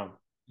messing around.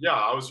 yeah,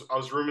 I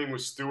was rooming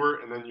with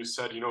Stuart, and then you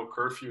said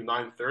curfew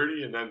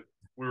 9:30, and then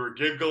we were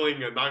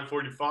giggling at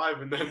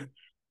 9:45, and then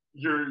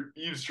you're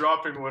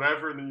eavesdropping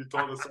whatever, and then you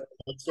told us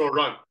let's go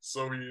run.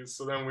 So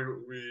then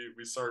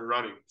we started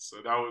running. So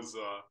that was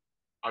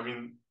I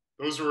mean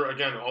those were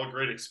again all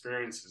great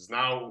experiences.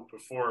 Now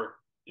before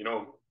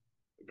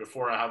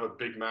I have a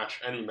big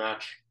match, any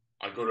match,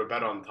 I go to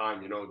bed on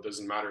time. It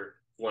doesn't matter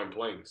who I'm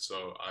playing.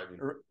 So I mean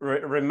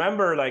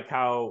Remember like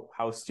how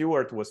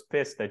Stewart was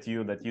pissed at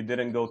you that you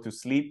didn't go to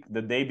sleep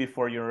the day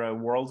before your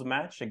world's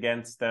match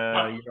against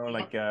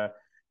like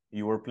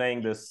you were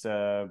playing this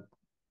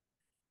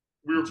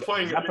we were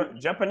playing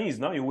Japanese,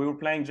 no, we were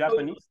playing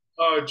Japanese.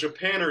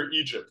 Japan or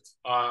Egypt.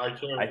 I I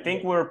can't.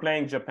 think we were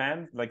playing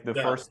Japan, like the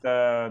Yeah, first,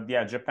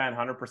 Japan,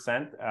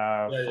 100%,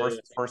 yeah, yeah,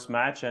 first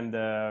match, and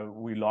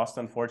we lost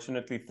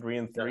unfortunately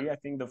 3-3. I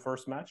think the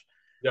first match,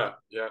 yeah,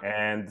 yeah.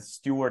 and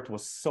Stewart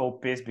was so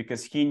pissed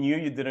because he knew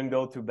you didn't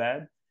go to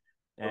bed,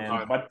 and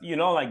Okay. but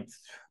like,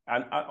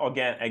 and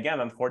again,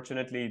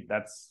 unfortunately,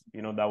 that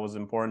was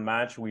an important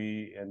match.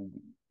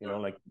 Yeah,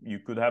 Like you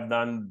could have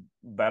done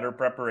better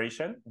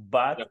preparation,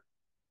 but yeah,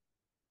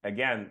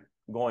 again,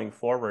 going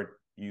forward,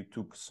 you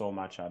took so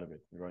much out of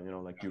it.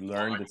 Like you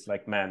learned. It's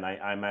like, man,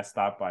 I messed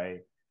up.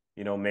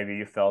 Maybe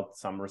you felt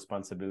some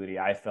responsibility.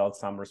 I felt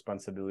some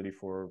responsibility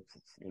for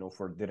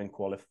didn't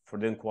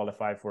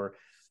qualify for,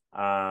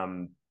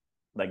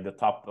 like the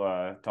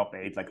top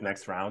 8, like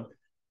next round.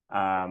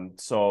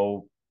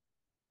 So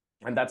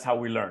And that's how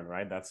we learn,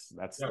 right? Yeah.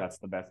 That's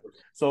the best.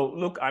 So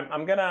look,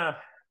 I'm gonna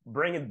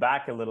bring it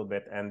back a little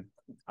bit, and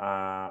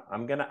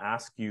I'm gonna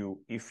ask you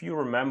if you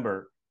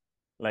remember,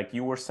 like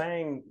you were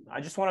saying, I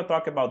just want to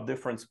talk about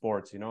different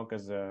sports, you know,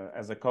 because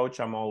as a coach,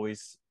 I'm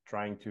always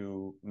trying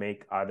to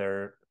make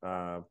other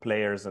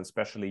players, and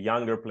especially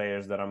younger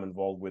players that I'm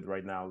involved with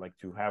right now, like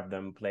to have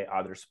them play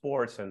other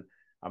sports. And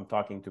I'm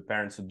talking to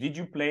parents. So did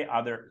you play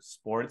other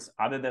sports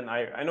other than,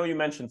 I know you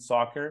mentioned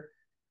soccer,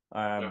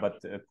 Yeah. but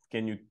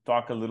can you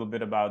talk a little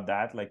bit about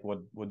that? Like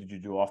what did you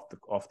do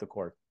off the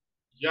court?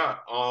 Yeah.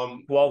 12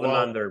 and Well,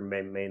 under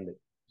mainly.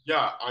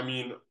 yeah. I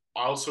mean,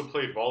 I also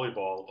played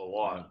volleyball a Mm-hmm.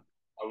 lot.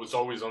 I was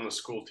always on the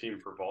school team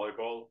for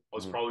volleyball. I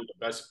was Mm-hmm. probably the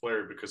best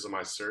player because of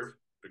my serve,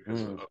 because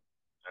Mm-hmm. of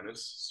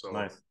tennis. So,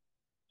 Nice.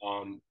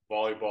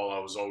 volleyball, I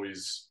was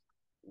always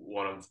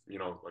one of,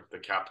 like the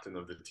captain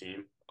of the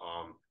team.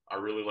 I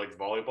really liked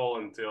volleyball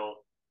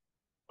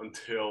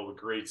until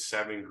grade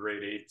 7,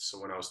 grade 8. So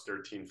when I was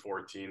 13,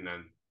 14,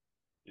 then,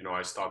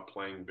 I stopped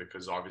playing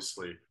because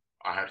obviously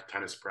I had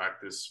tennis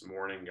practice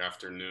morning,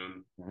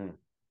 afternoon. Mm-hmm.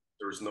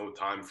 There was no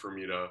time for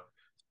me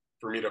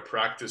to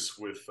practice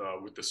with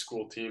the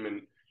school team,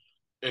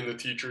 and the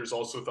teachers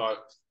also thought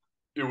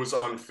it was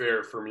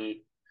unfair for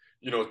me,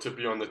 to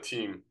be on the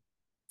team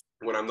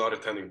when I'm not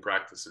attending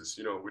practices,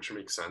 which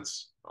makes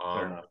sense.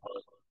 Fair enough.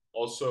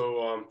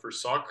 Also, for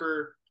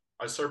soccer,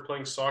 I started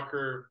playing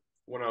soccer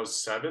when I was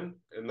 7,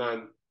 and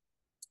then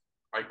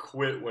I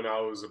quit when I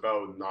was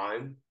about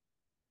 9.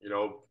 You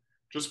know,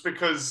 just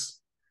because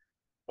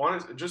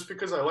just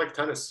because I like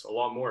tennis a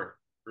lot more,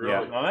 Yeah,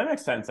 really. no, that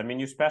makes sense. I mean,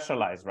 you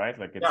specialize, right?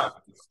 Like Yeah.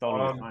 it's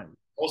totally fine.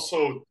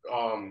 Also,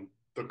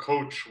 the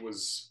coach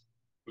was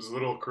a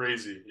little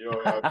crazy.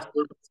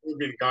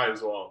 Serbian guy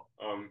as well.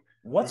 It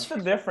What's was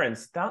the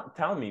difference?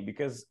 Tell me,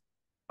 because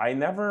I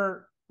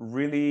never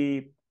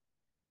really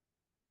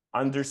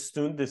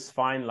understood this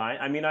fine line.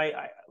 I mean,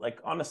 I like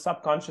on a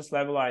subconscious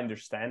level, I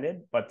understand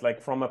it, but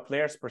like from a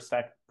player's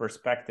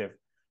perspective,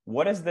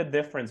 what is the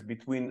difference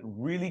between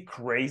really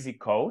crazy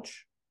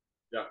coach?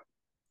 yeah,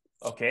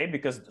 Okay,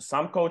 because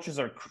some coaches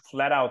are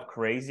flat out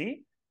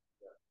crazy,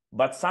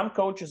 but some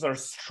coaches are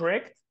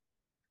strict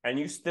and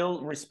you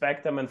still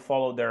respect them and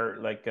follow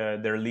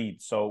their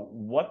lead. So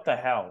what the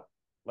hell?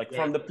 Like yeah,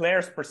 from the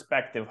player's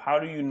perspective, how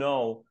do you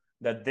know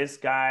that this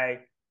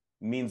guy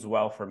means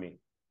well for me?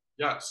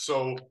 yeah.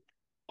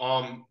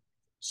 Um,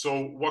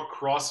 so what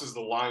crosses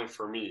the line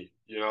for me,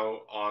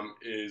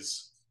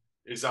 is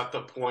at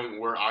the point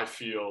where I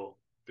feel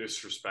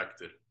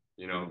disrespected.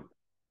 You know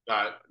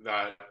Mm-hmm.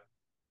 that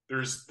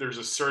there's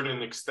a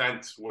certain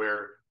extent where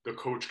the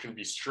coach can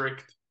be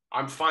strict.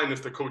 I'm fine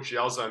if the coach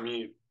yells at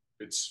me.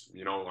 It's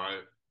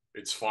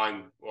fine.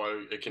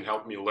 Well, it can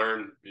help me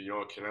learn.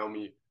 It can help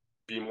me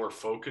be more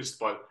focused.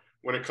 But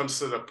when it comes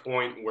to the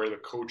point where the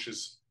coach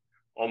is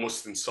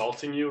almost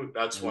insulting you,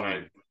 that's when I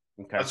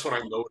Mm. Okay. that's when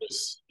I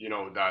notice,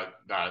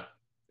 that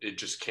it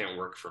just can't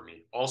work for me.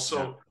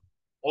 Yeah.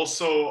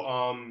 Also,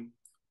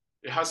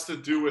 it has to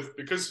do with,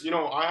 because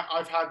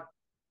I've had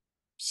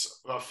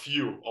a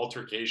few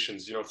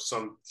altercations,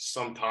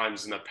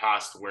 sometimes in the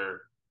past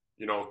where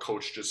a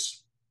coach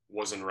just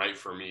wasn't right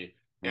for me.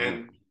 Mm-hmm.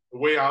 And the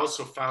way I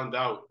also found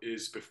out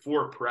is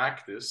before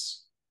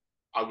practice,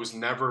 I was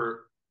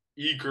never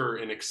eager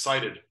and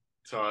excited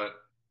to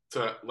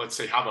let's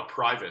say have a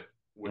private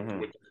Mm-hmm.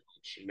 with the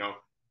coach.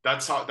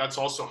 That's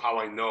also how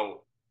I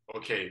know,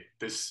 okay,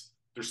 there's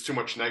too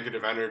much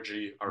negative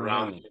energy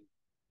around Mm-hmm. him.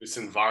 This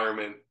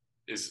environment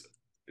is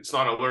it's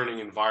not a learning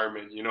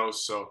environment.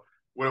 So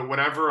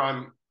whenever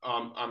I'm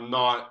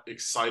not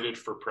excited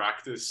for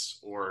practice,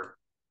 or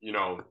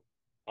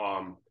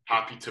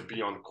happy to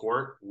be on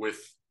court with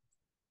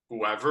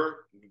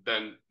whoever,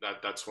 then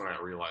that's when I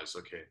realize,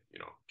 okay,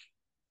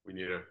 we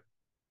need to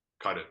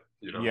cut it.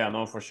 Yeah,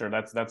 no, for sure.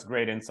 That's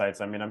great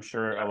insights. I mean, I'm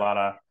sure a Yeah. lot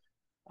of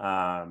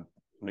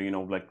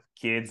like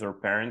kids or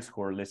parents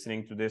who are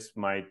listening to this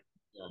might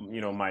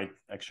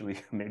actually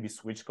maybe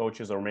switch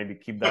coaches or maybe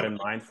keep that in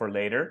mind for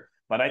later.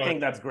 But I think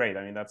that's great.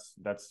 I mean, that's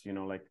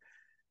like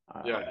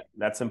Yeah.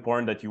 that's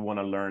important that you want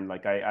to learn.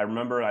 Like I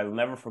remember, I'll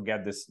never forget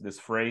this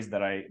phrase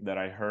that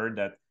I heard,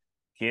 that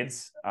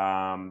kids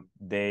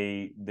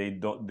they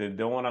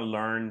don't want to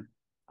learn.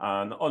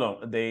 Oh no,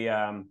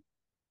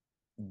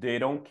 they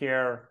don't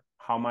care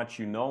how much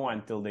you know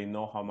until they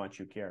know how much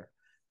you care.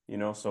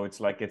 So it's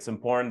like it's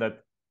important that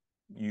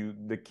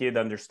the kid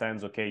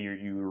understands, okay,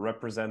 you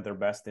represent their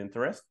best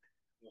interest,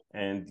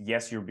 and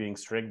yes, you're being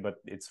strict, but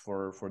it's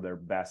for their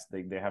best.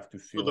 They have to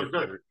So feel they're like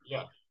good. you're.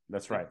 Yeah.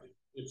 That's It, right.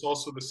 it's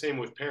also the same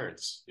with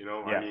parents. I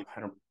Yeah, mean,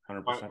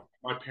 100%.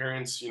 my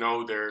parents,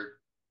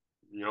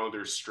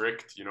 they're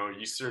strict.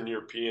 Eastern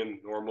European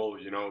normal.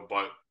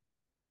 But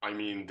I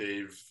mean,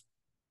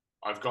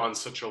 I've gone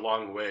such a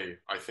long way.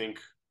 I think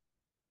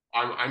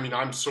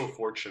I'm so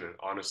fortunate,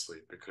 honestly,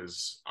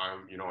 because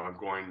I'm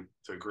going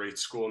to great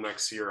school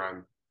next year.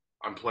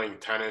 I'm playing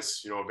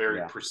tennis, a very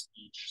Yeah.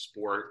 prestige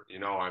sport.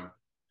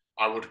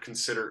 I would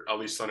consider, at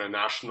least on a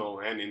national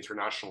and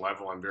international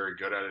level, I'm very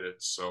good at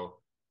it. So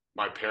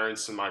my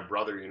parents and my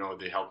brother, you know,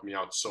 they helped me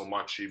out so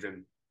much.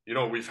 Even, you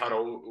know, we've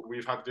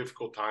had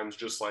difficult times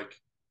just like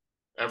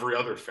every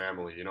other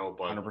family, you know,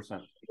 but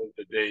 100%.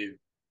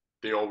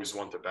 they always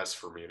want the best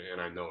for me,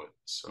 and I know it.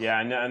 So Yeah,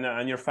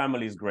 and your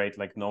family is great.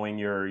 Like knowing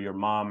your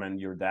mom and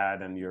your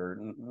dad and your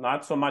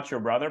not so much your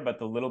brother,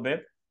 but a little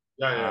bit.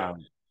 yeah, yeah,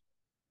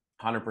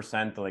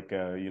 100%. Like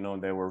you know,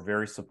 they were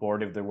very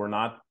supportive. They were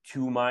not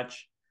too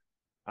much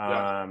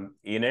yeah,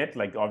 in it.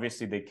 Like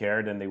obviously they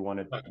cared and they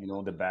wanted, yeah, you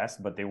know, the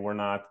best, but they were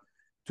not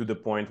to the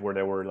point where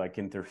they were like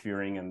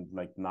interfering and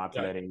like not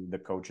yeah, letting the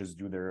coaches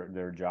do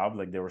their job.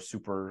 Like they were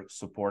super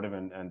supportive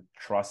and yeah,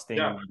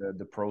 trusting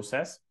the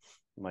process.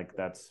 Like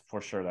that's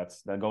for sure.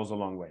 That goes a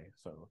long way.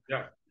 So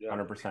yeah, yeah.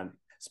 100%.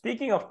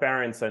 Speaking of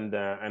parents and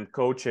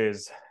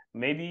coaches,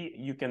 maybe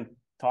you can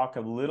talk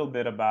a little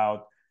bit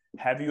about,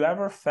 have you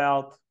ever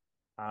felt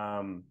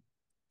um,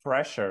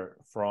 pressure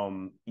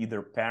from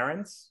either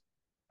parents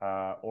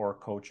or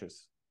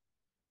coaches?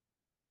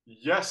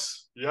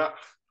 Yes, yeah,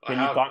 I Can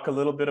you have. talk a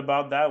little bit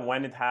about that,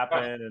 when it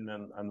Yeah, happened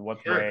and what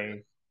sure.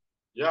 way?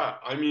 Yeah,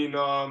 I mean,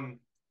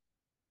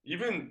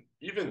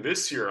 even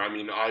this year, I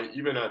mean, I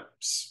even at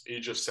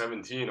age of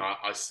 17,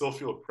 I still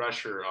feel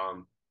pressure,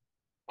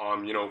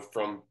 you know,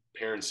 from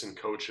parents and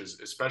coaches,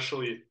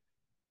 especially,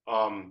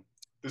 um,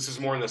 this is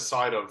more on the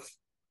side of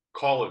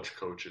college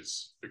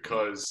coaches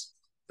because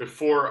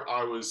before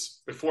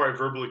I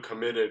verbally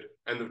committed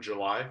end of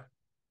July,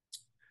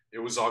 it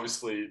was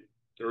obviously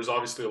there was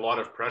obviously a lot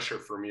of pressure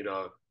for me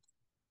to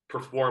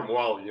perform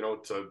well, you know,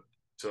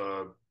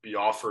 to be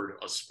offered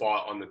a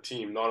spot on the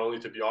team, not only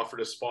to be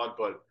offered a spot,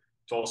 but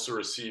to also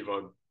receive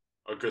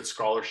a good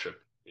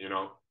scholarship, you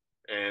know,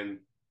 and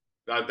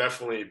that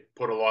definitely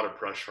put a lot of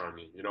pressure on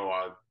me, you know,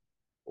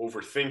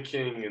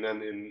 overthinking, and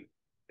then in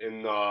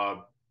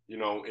you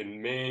know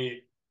in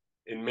May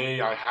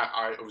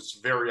I was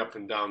very up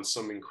and down,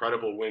 some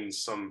incredible wins,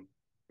 some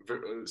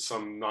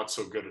not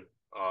so good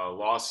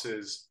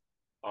losses,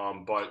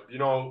 but you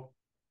know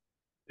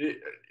it,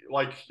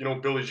 like you know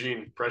Billie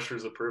Jean, pressure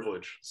is a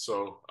privilege.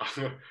 So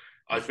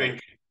For I sure.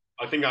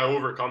 think I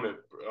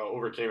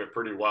overcame it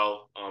pretty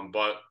well.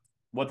 But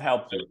What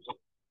helped you?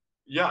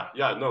 yeah,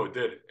 yeah, no, it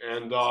did,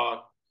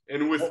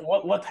 and with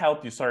What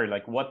helped you? Sorry,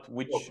 like what,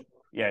 which, oh,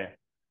 yeah, yeah,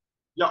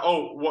 yeah.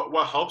 Oh,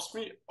 what helps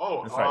me?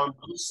 Oh, that's right.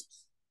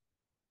 just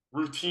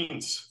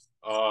routines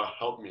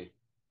help me.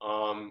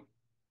 Um,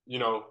 you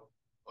know,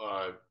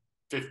 uh,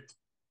 50,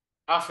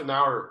 half an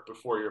hour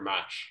before your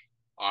match,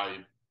 I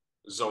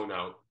zone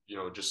out. You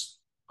know, just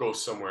go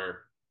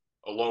somewhere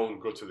alone,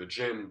 go to the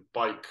gym,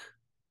 bike,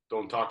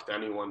 don't talk to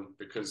anyone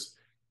because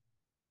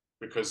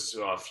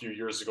a few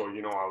years ago,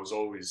 you know, I was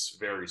always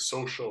very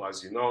social,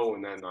 as you know,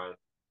 and then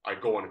I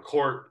go on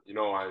court, you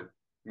know, I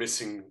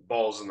missing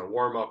balls in the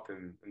warm up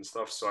and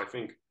stuff. So I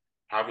think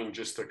having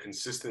just a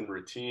consistent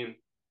routine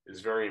is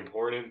very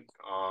important,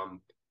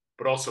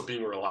 but also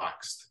being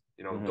relaxed.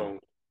 You know, Mm-hmm.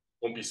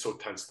 don't be so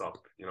tensed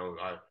up. You know,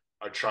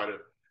 I try to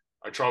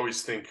I try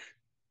always think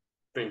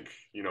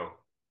you know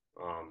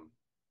um,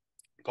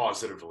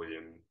 positively,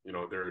 and you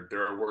know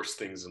there are worse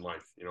things in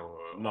life. You know,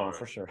 No,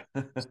 for sure.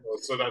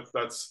 so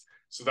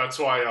that's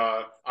why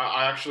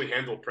I actually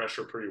handle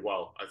pressure pretty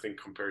well, I think,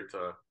 compared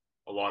to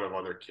a lot of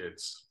other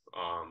kids.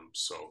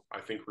 So I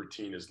think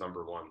routine is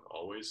number one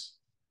always.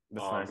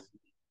 That's Um, nice.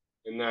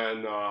 and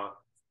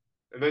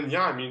then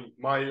yeah, I mean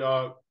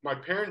my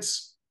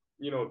parents,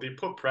 you know, they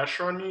put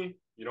pressure on me.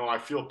 You know, I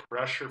feel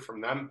pressure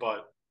from them,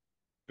 but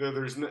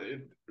there's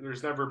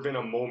never been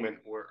a moment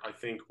where I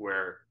think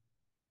where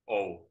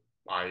oh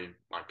my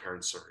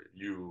parents are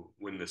you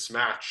win this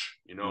match,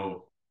 you Mm-hmm.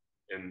 know,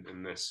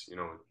 in this, you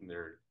know, and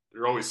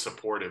they're always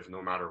supportive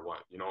no matter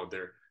what. You know,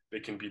 they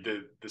can be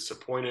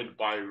disappointed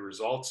by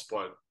results,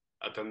 but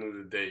at the end of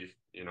the day,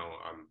 you know,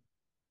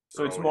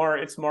 So they're always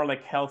it's more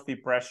like healthy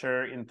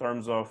pressure in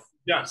terms of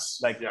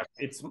yes, like yes,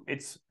 it's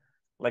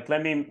like,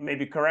 let me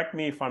maybe correct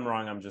me if I'm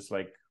wrong. I'm just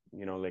like,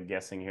 you know, like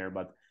guessing here,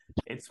 but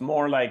it's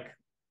more like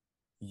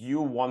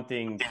you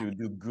wanting to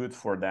do good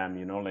for them,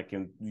 you know, like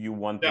you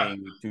yeah,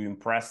 wanting to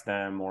impress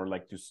them, or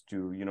like to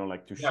you know,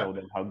 like to yeah, show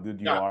them how good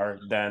you yeah, are,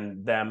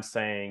 than them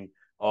saying,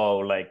 oh,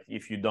 like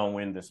if you don't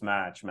win this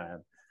match,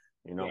 man,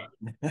 you yeah, know.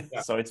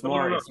 yeah. So No,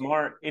 no, no.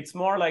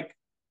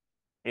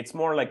 it's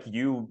more like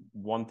you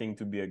wanting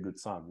to be a good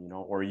son, you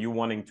know, or you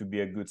wanting to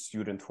be a good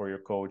student for your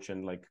coach,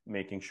 and like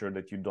making sure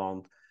that you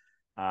don't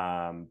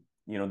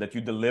you know, that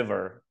you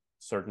deliver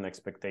certain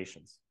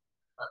expectations.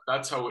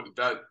 That's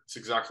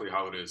exactly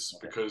how it is,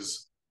 Okay.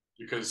 because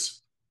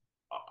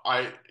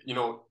you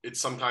know, it's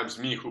sometimes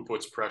me who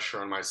puts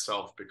pressure on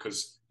myself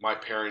because my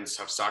parents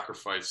have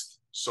sacrificed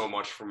so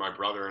much for my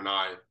brother and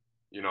I,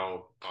 you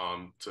know,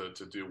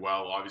 to do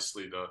well.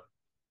 Obviously, the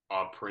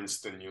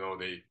Princeton, you know,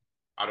 they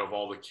out of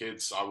all the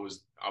kids, I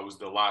was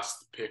the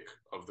last pick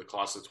of the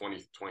class of Oh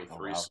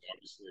 2023. wow. So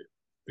obviously,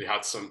 they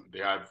had some, they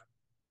had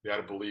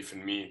a belief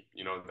in me,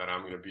 you know, that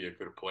I'm going to be a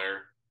good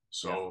player.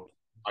 Yeah. So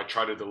I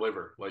try to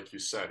deliver, like you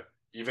said,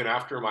 even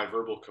after my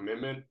verbal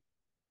commitment.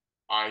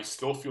 I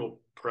still feel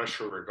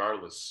pressure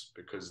regardless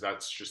because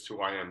that's just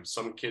who I am.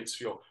 Some kids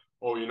feel,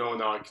 oh,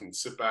 now I can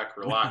sit back,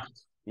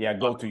 relax, Yeah,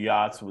 go to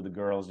yachts with the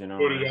girls,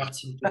 go to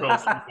yachts with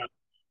girls.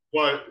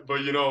 But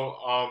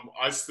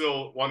I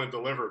still want to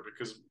deliver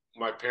because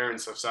my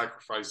parents have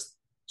sacrificed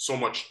so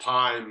much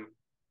time,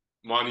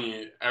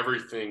 money,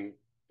 everything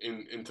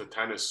into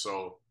tennis.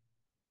 So,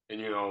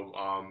 and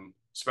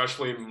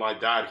especially my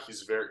dad,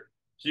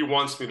 he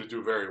wants me to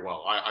do very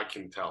well. I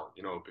can tell,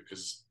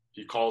 because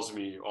he calls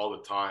me all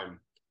the time,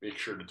 make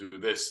sure to do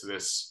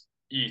this,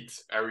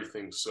 eat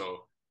everything.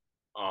 So,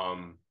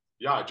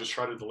 yeah, I just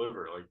try to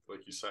deliver,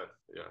 like you said.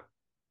 Yeah,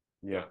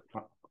 Yeah,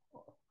 yeah.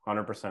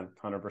 100%,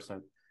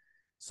 100%.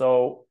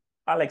 So,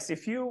 Alex,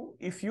 if you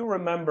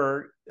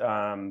remember,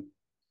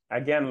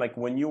 again, like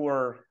when you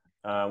were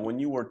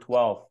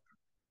 12,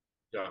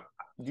 Yeah.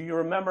 do you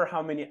remember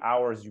how many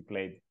hours you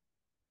played?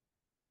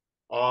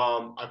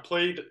 I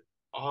played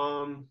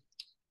um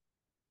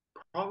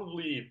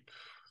probably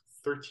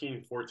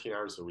 13, 14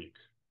 hours a week.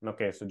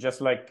 Okay, so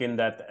just like in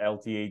that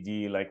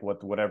LTAD, like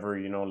whatever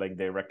like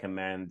they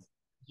recommend.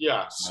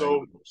 Yeah, Uh,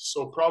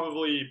 so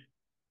probably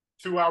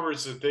 2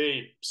 hours a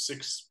day,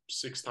 six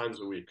times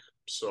a week.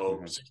 So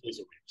mhm. 6 days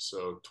a week.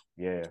 So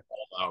Yeah, 12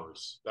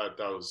 hours. That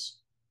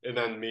was, and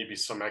then maybe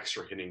some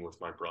extra hitting with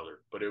my brother,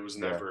 but yeah. it was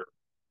Okay,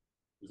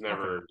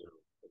 never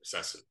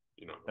excessive.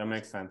 It that was.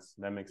 makes sense.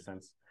 That makes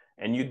sense.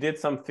 And you did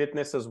some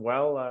fitness as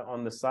well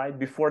on the side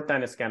before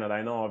Tennis Canada.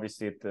 I know,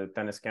 obviously, at the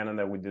Tennis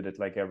Canada, we did it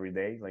like every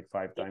day, like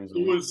 5 times a It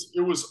week. was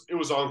it was it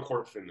was on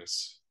court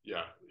fitness.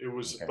 Yeah, it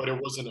was, Okay, but it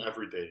wasn't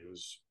every day. It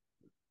was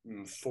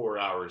 4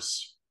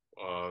 hours,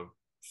 uh,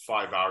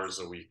 5 hours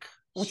a week.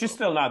 which is So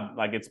still not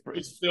like it's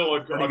it's still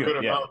it's pretty a good.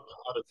 good Yeah, amount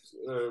out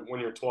of, when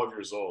you're 12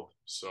 years old.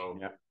 So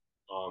yeah.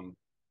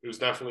 it was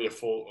definitely a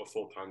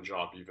full time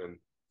job even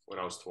when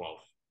I was 12.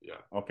 Yeah.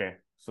 Okay,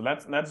 so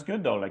that's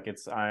good though. Like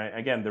I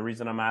again, the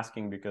reason I'm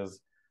asking because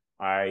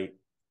I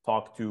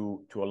talk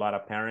to a lot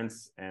of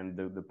parents, and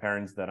the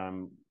parents that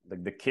I'm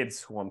like the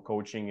kids who I'm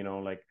coaching,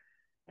 like,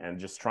 and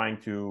just trying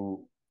to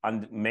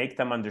make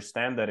them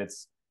understand that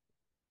it's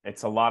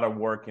a lot of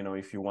work,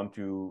 if you want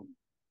to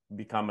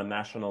become a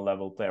national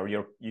level player,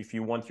 if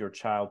you want your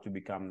child to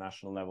become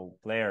national level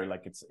player,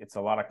 like it's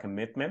a lot of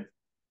commitment,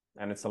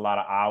 and it's a lot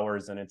of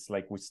hours, and it's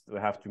like we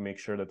have to make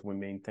sure that we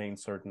maintain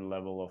certain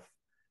level of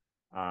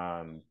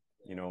um,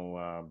 you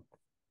know,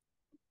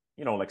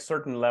 like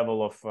certain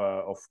level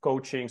of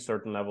coaching,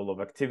 certain level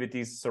of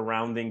activities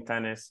surrounding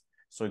tennis.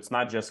 So it's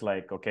not just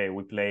like, okay,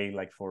 we play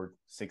like for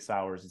 6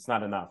 hours. It's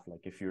not enough.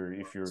 Like if your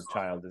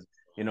child is,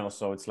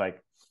 so it's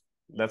like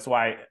that's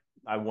why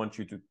I want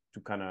you to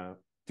kind of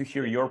to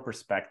hear your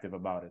perspective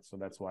about it. So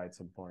that's why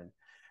it's important.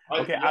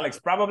 Okay, Yeah. Alex,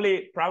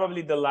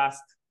 probably the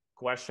last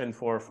question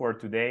for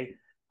today.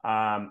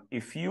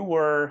 If you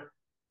were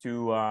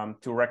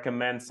to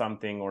recommend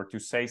something or to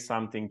say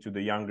something to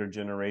the younger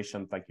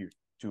generation, like you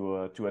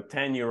to a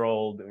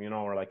 10-year-old,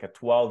 or like a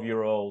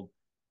 12-year-old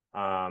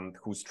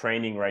who's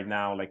training right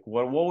now, like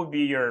what would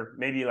be your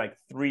maybe like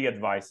three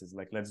advices?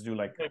 Like let's do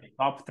like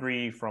top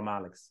three from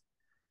Alex.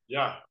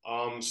 Yeah.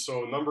 So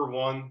number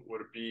one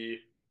would be,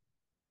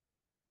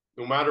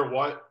 no matter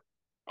what,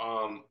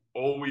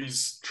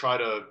 always try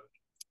to,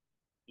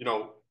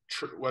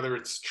 whether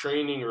it's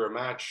training or a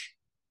match,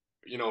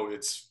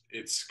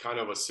 it's kind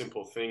of a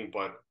simple thing,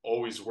 but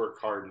always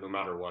work hard no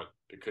matter what,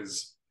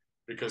 because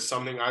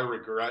something I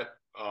regret,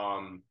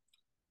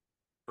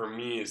 for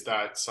me, is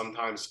that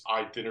sometimes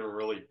I didn't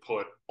really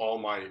put all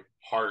my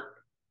heart,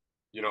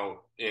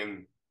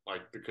 in,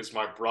 like, because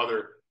my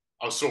brother,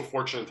 I was so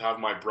fortunate to have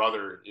my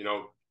brother,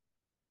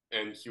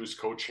 and he was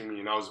coaching me,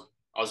 and I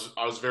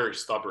was very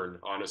stubborn,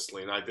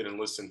 honestly, and I didn't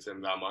listen to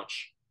him that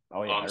much.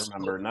 Oh yeah, I So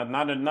remember.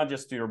 Not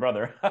just to your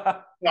brother.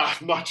 yeah,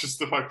 not just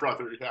to my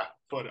brother, yeah,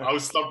 but I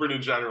was stubborn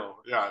in general,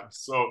 yeah.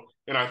 So,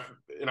 and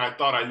I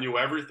thought I knew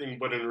everything,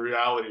 but in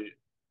reality,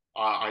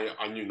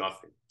 I knew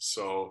nothing.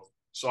 So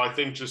I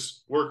think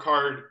just work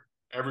hard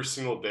every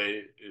single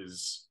day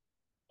is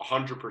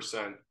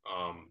 100%,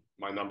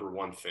 my number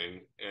one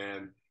thing.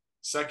 And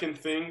second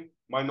thing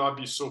might not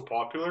be so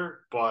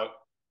popular, but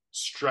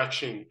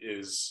stretching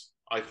is,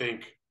 I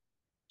think,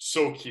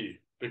 so key,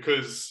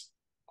 because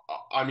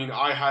I mean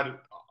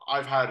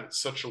I've had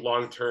such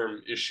long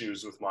term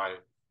issues with my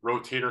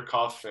rotator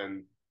cuff,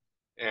 and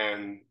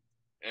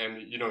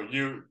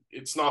you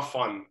it's not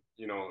fun,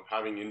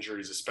 having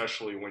injuries,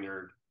 especially when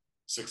you're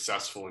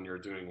successful and you're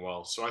doing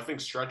well. So I think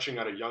stretching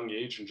at a young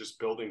age and just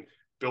building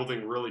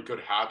really good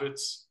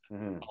habits,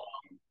 Mhm.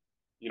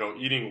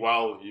 eating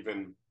well,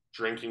 even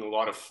drinking a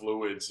lot of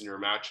fluids in your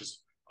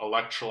matches,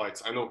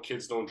 electrolytes. I know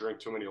kids don't drink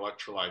too many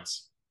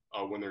electrolytes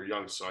when they're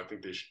young, so I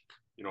think they should,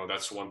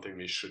 that's one thing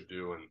they should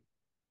do. And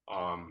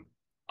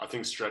I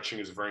think stretching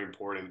is very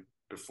important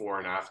before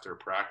and after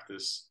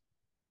practice.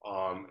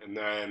 And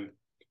then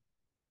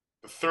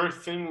the third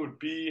thing would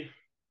be,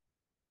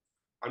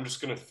 I'm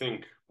just gonna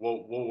think,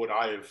 what would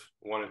I have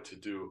wanted to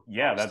do?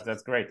 Yeah,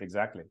 that's great.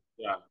 Exactly.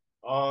 Yeah.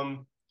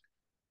 Um,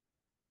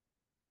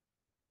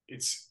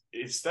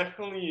 it's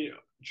definitely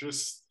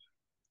just,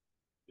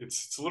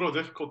 it's a little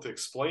difficult to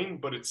explain,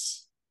 but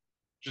it's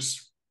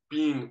just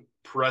being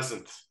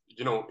present,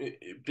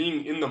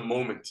 being in the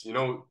moment,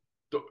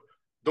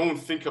 don't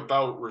think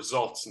about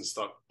results and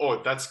stuff.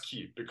 Oh, that's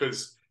key,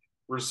 because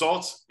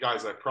results,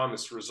 guys, I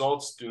promise,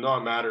 results do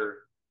not matter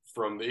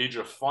from the age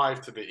of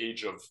 5 to the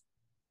age of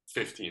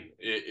 15.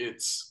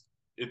 It's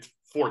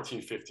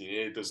 14, 15.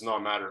 It does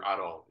not matter at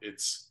all.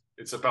 It's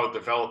about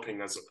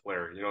developing as a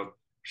player.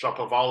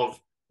 Shapovalov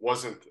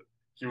wasn't,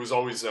 he was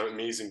always an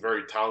amazing,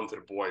 very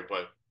talented boy,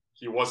 but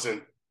he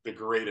wasn't the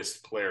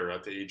greatest player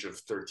at the age of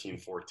 13,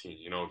 14.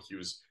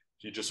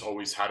 He just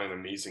always had an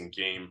amazing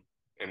game.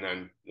 And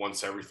then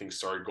once everything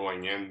started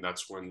going in,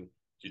 that's when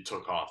he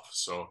took off.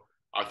 So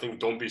I think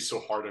don't be so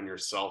hard on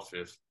yourself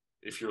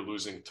if you're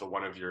losing to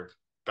one of your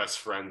best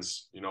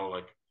friends,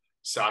 like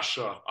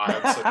Sasha.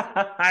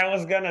 I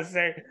was gonna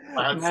say,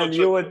 man,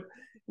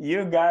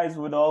 you guys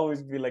would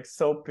always be like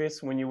so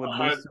pissed when you would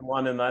lose to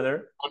one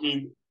another. I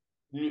mean,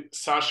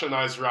 Sasha and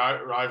I's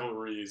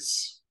rivalry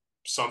is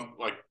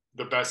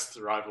the best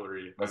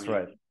rivalry. That's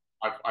right.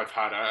 I've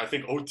had. I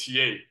think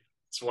OTA.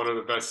 It's one of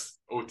the best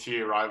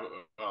OTA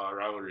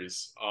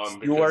rivalries.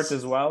 Stuart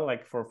as well,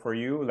 like for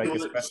you, like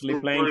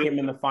especially playing him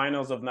in the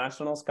finals of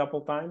nationals a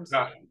couple times.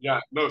 Yeah.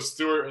 No,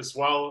 Stuart as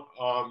well.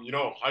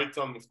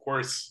 Haitam, of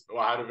course,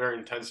 I had a very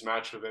intense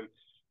match with him.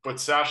 But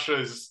Sasha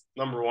is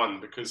number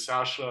one, because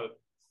Sasha,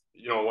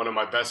 one of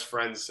my best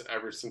friends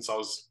ever since I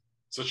was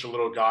such a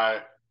little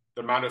guy.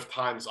 The amount of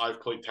times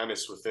I've played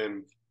tennis with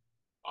him,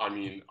 I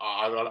mean,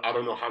 I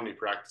don't know how many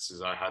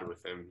practices I had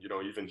with him.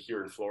 Even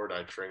here in Florida,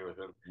 I trained with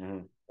him.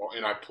 Mm-hmm.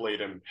 And I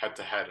played him head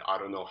to head. I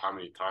don't know how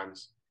many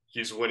times.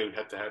 He's winning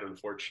head to head,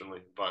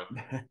 unfortunately. But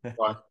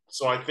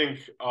so I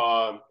think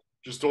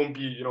just don't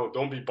be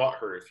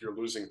butthurt if you're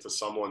losing to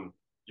someone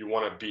you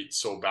want to beat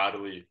so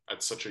badly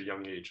at such a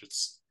young age.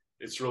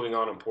 It's really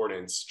not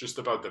important. It's just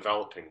about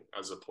developing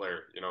as a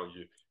player.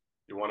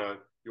 You want to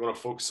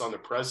focus on the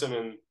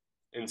present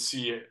and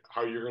see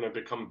how you're going to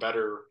become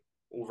better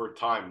over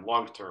time,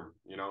 long term.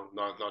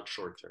 Not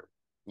short term.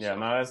 Yeah,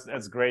 no,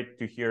 that's great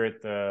to hear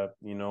it.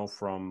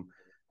 From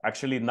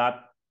actually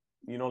not,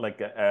 like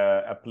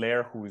a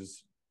player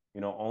who's,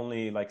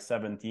 only like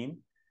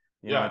 17.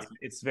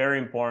 It's very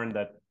important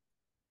that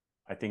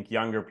I think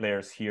younger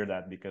players hear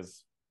that,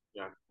 because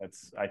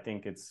I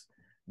think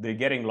they're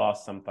getting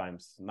lost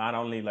sometimes, not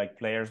only like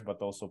players,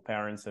 but also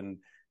parents. And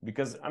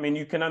because, I mean,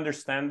 you can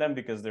understand them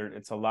because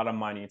it's a lot of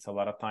money, it's a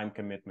lot of time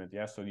commitment.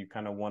 Yeah. So you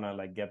kind of want to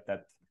like get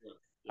that,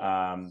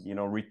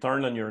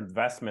 return on your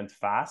investment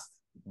fast,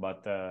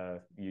 but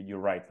you're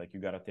right. Like you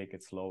got to take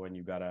it slow, and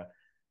you got to,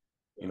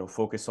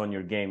 focus on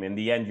your game. In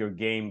the end, your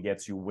game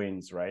gets you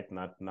wins, right?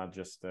 Not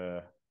just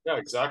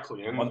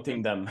exactly. And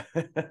wanting them.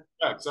 Yeah,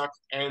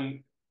 exactly.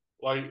 And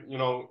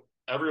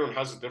everyone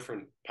has a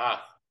different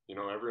path.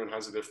 Everyone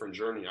has a different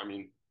journey. I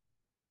mean,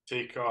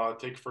 take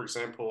for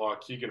example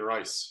Keegan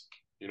Rice.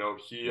 He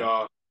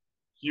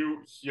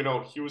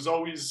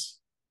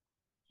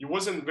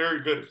wasn't very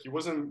good. He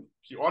wasn't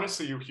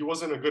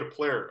a good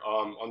player.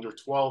 Under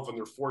 12,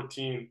 under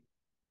 14,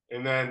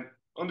 and then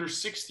under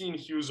 16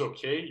 he was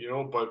okay,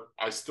 but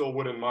I still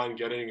wouldn't mind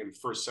getting him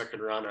first,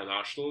 second round at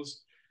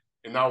nationals.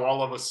 And now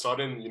all of a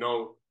sudden,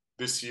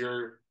 this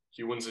year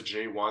he wins a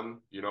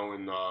J1,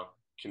 in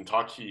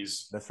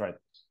Kentucky's. That's right.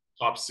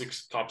 Top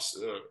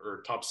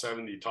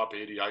 70, top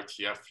 80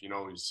 ITF.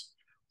 He's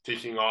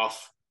taking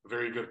off. A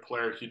very good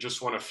player. He just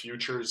won a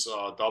futures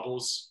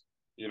doubles.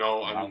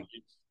 Wow. I mean,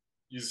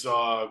 he's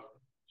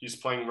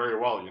playing very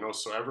well.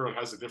 So everyone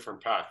has a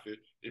different path.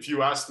 If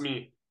you asked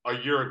me a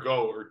year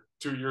ago or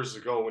 2 years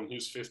ago when he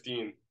was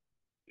 15,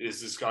 is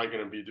this guy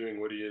going to be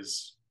doing what he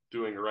is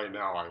doing right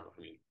now? I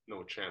mean,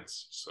 no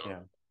chance. So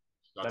yeah,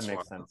 that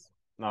makes sense.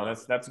 No,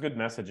 that's good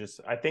messages.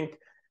 I think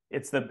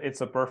it's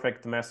a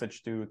perfect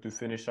message to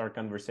finish our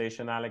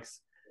conversation, Alex.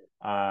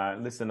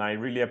 Listen, I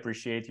really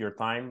appreciate your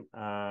time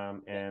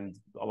and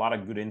a lot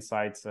of good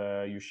insights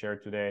you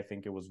shared today. I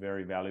think it was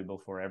very valuable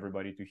for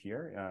everybody to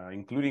hear,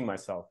 including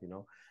myself.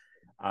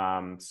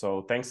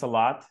 So thanks a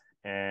lot,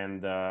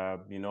 and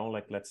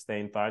let's stay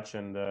in touch,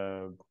 and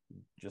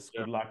just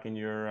good luck in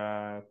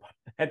your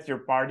at your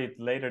party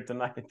later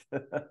tonight.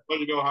 Let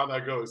you know how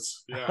that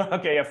goes. Yeah.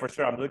 Okay, yeah, for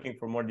sure. I'm looking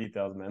for more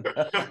details, man.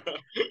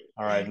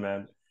 All right,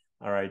 man.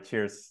 All right,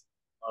 cheers.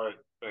 All right,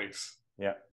 thanks. Yeah.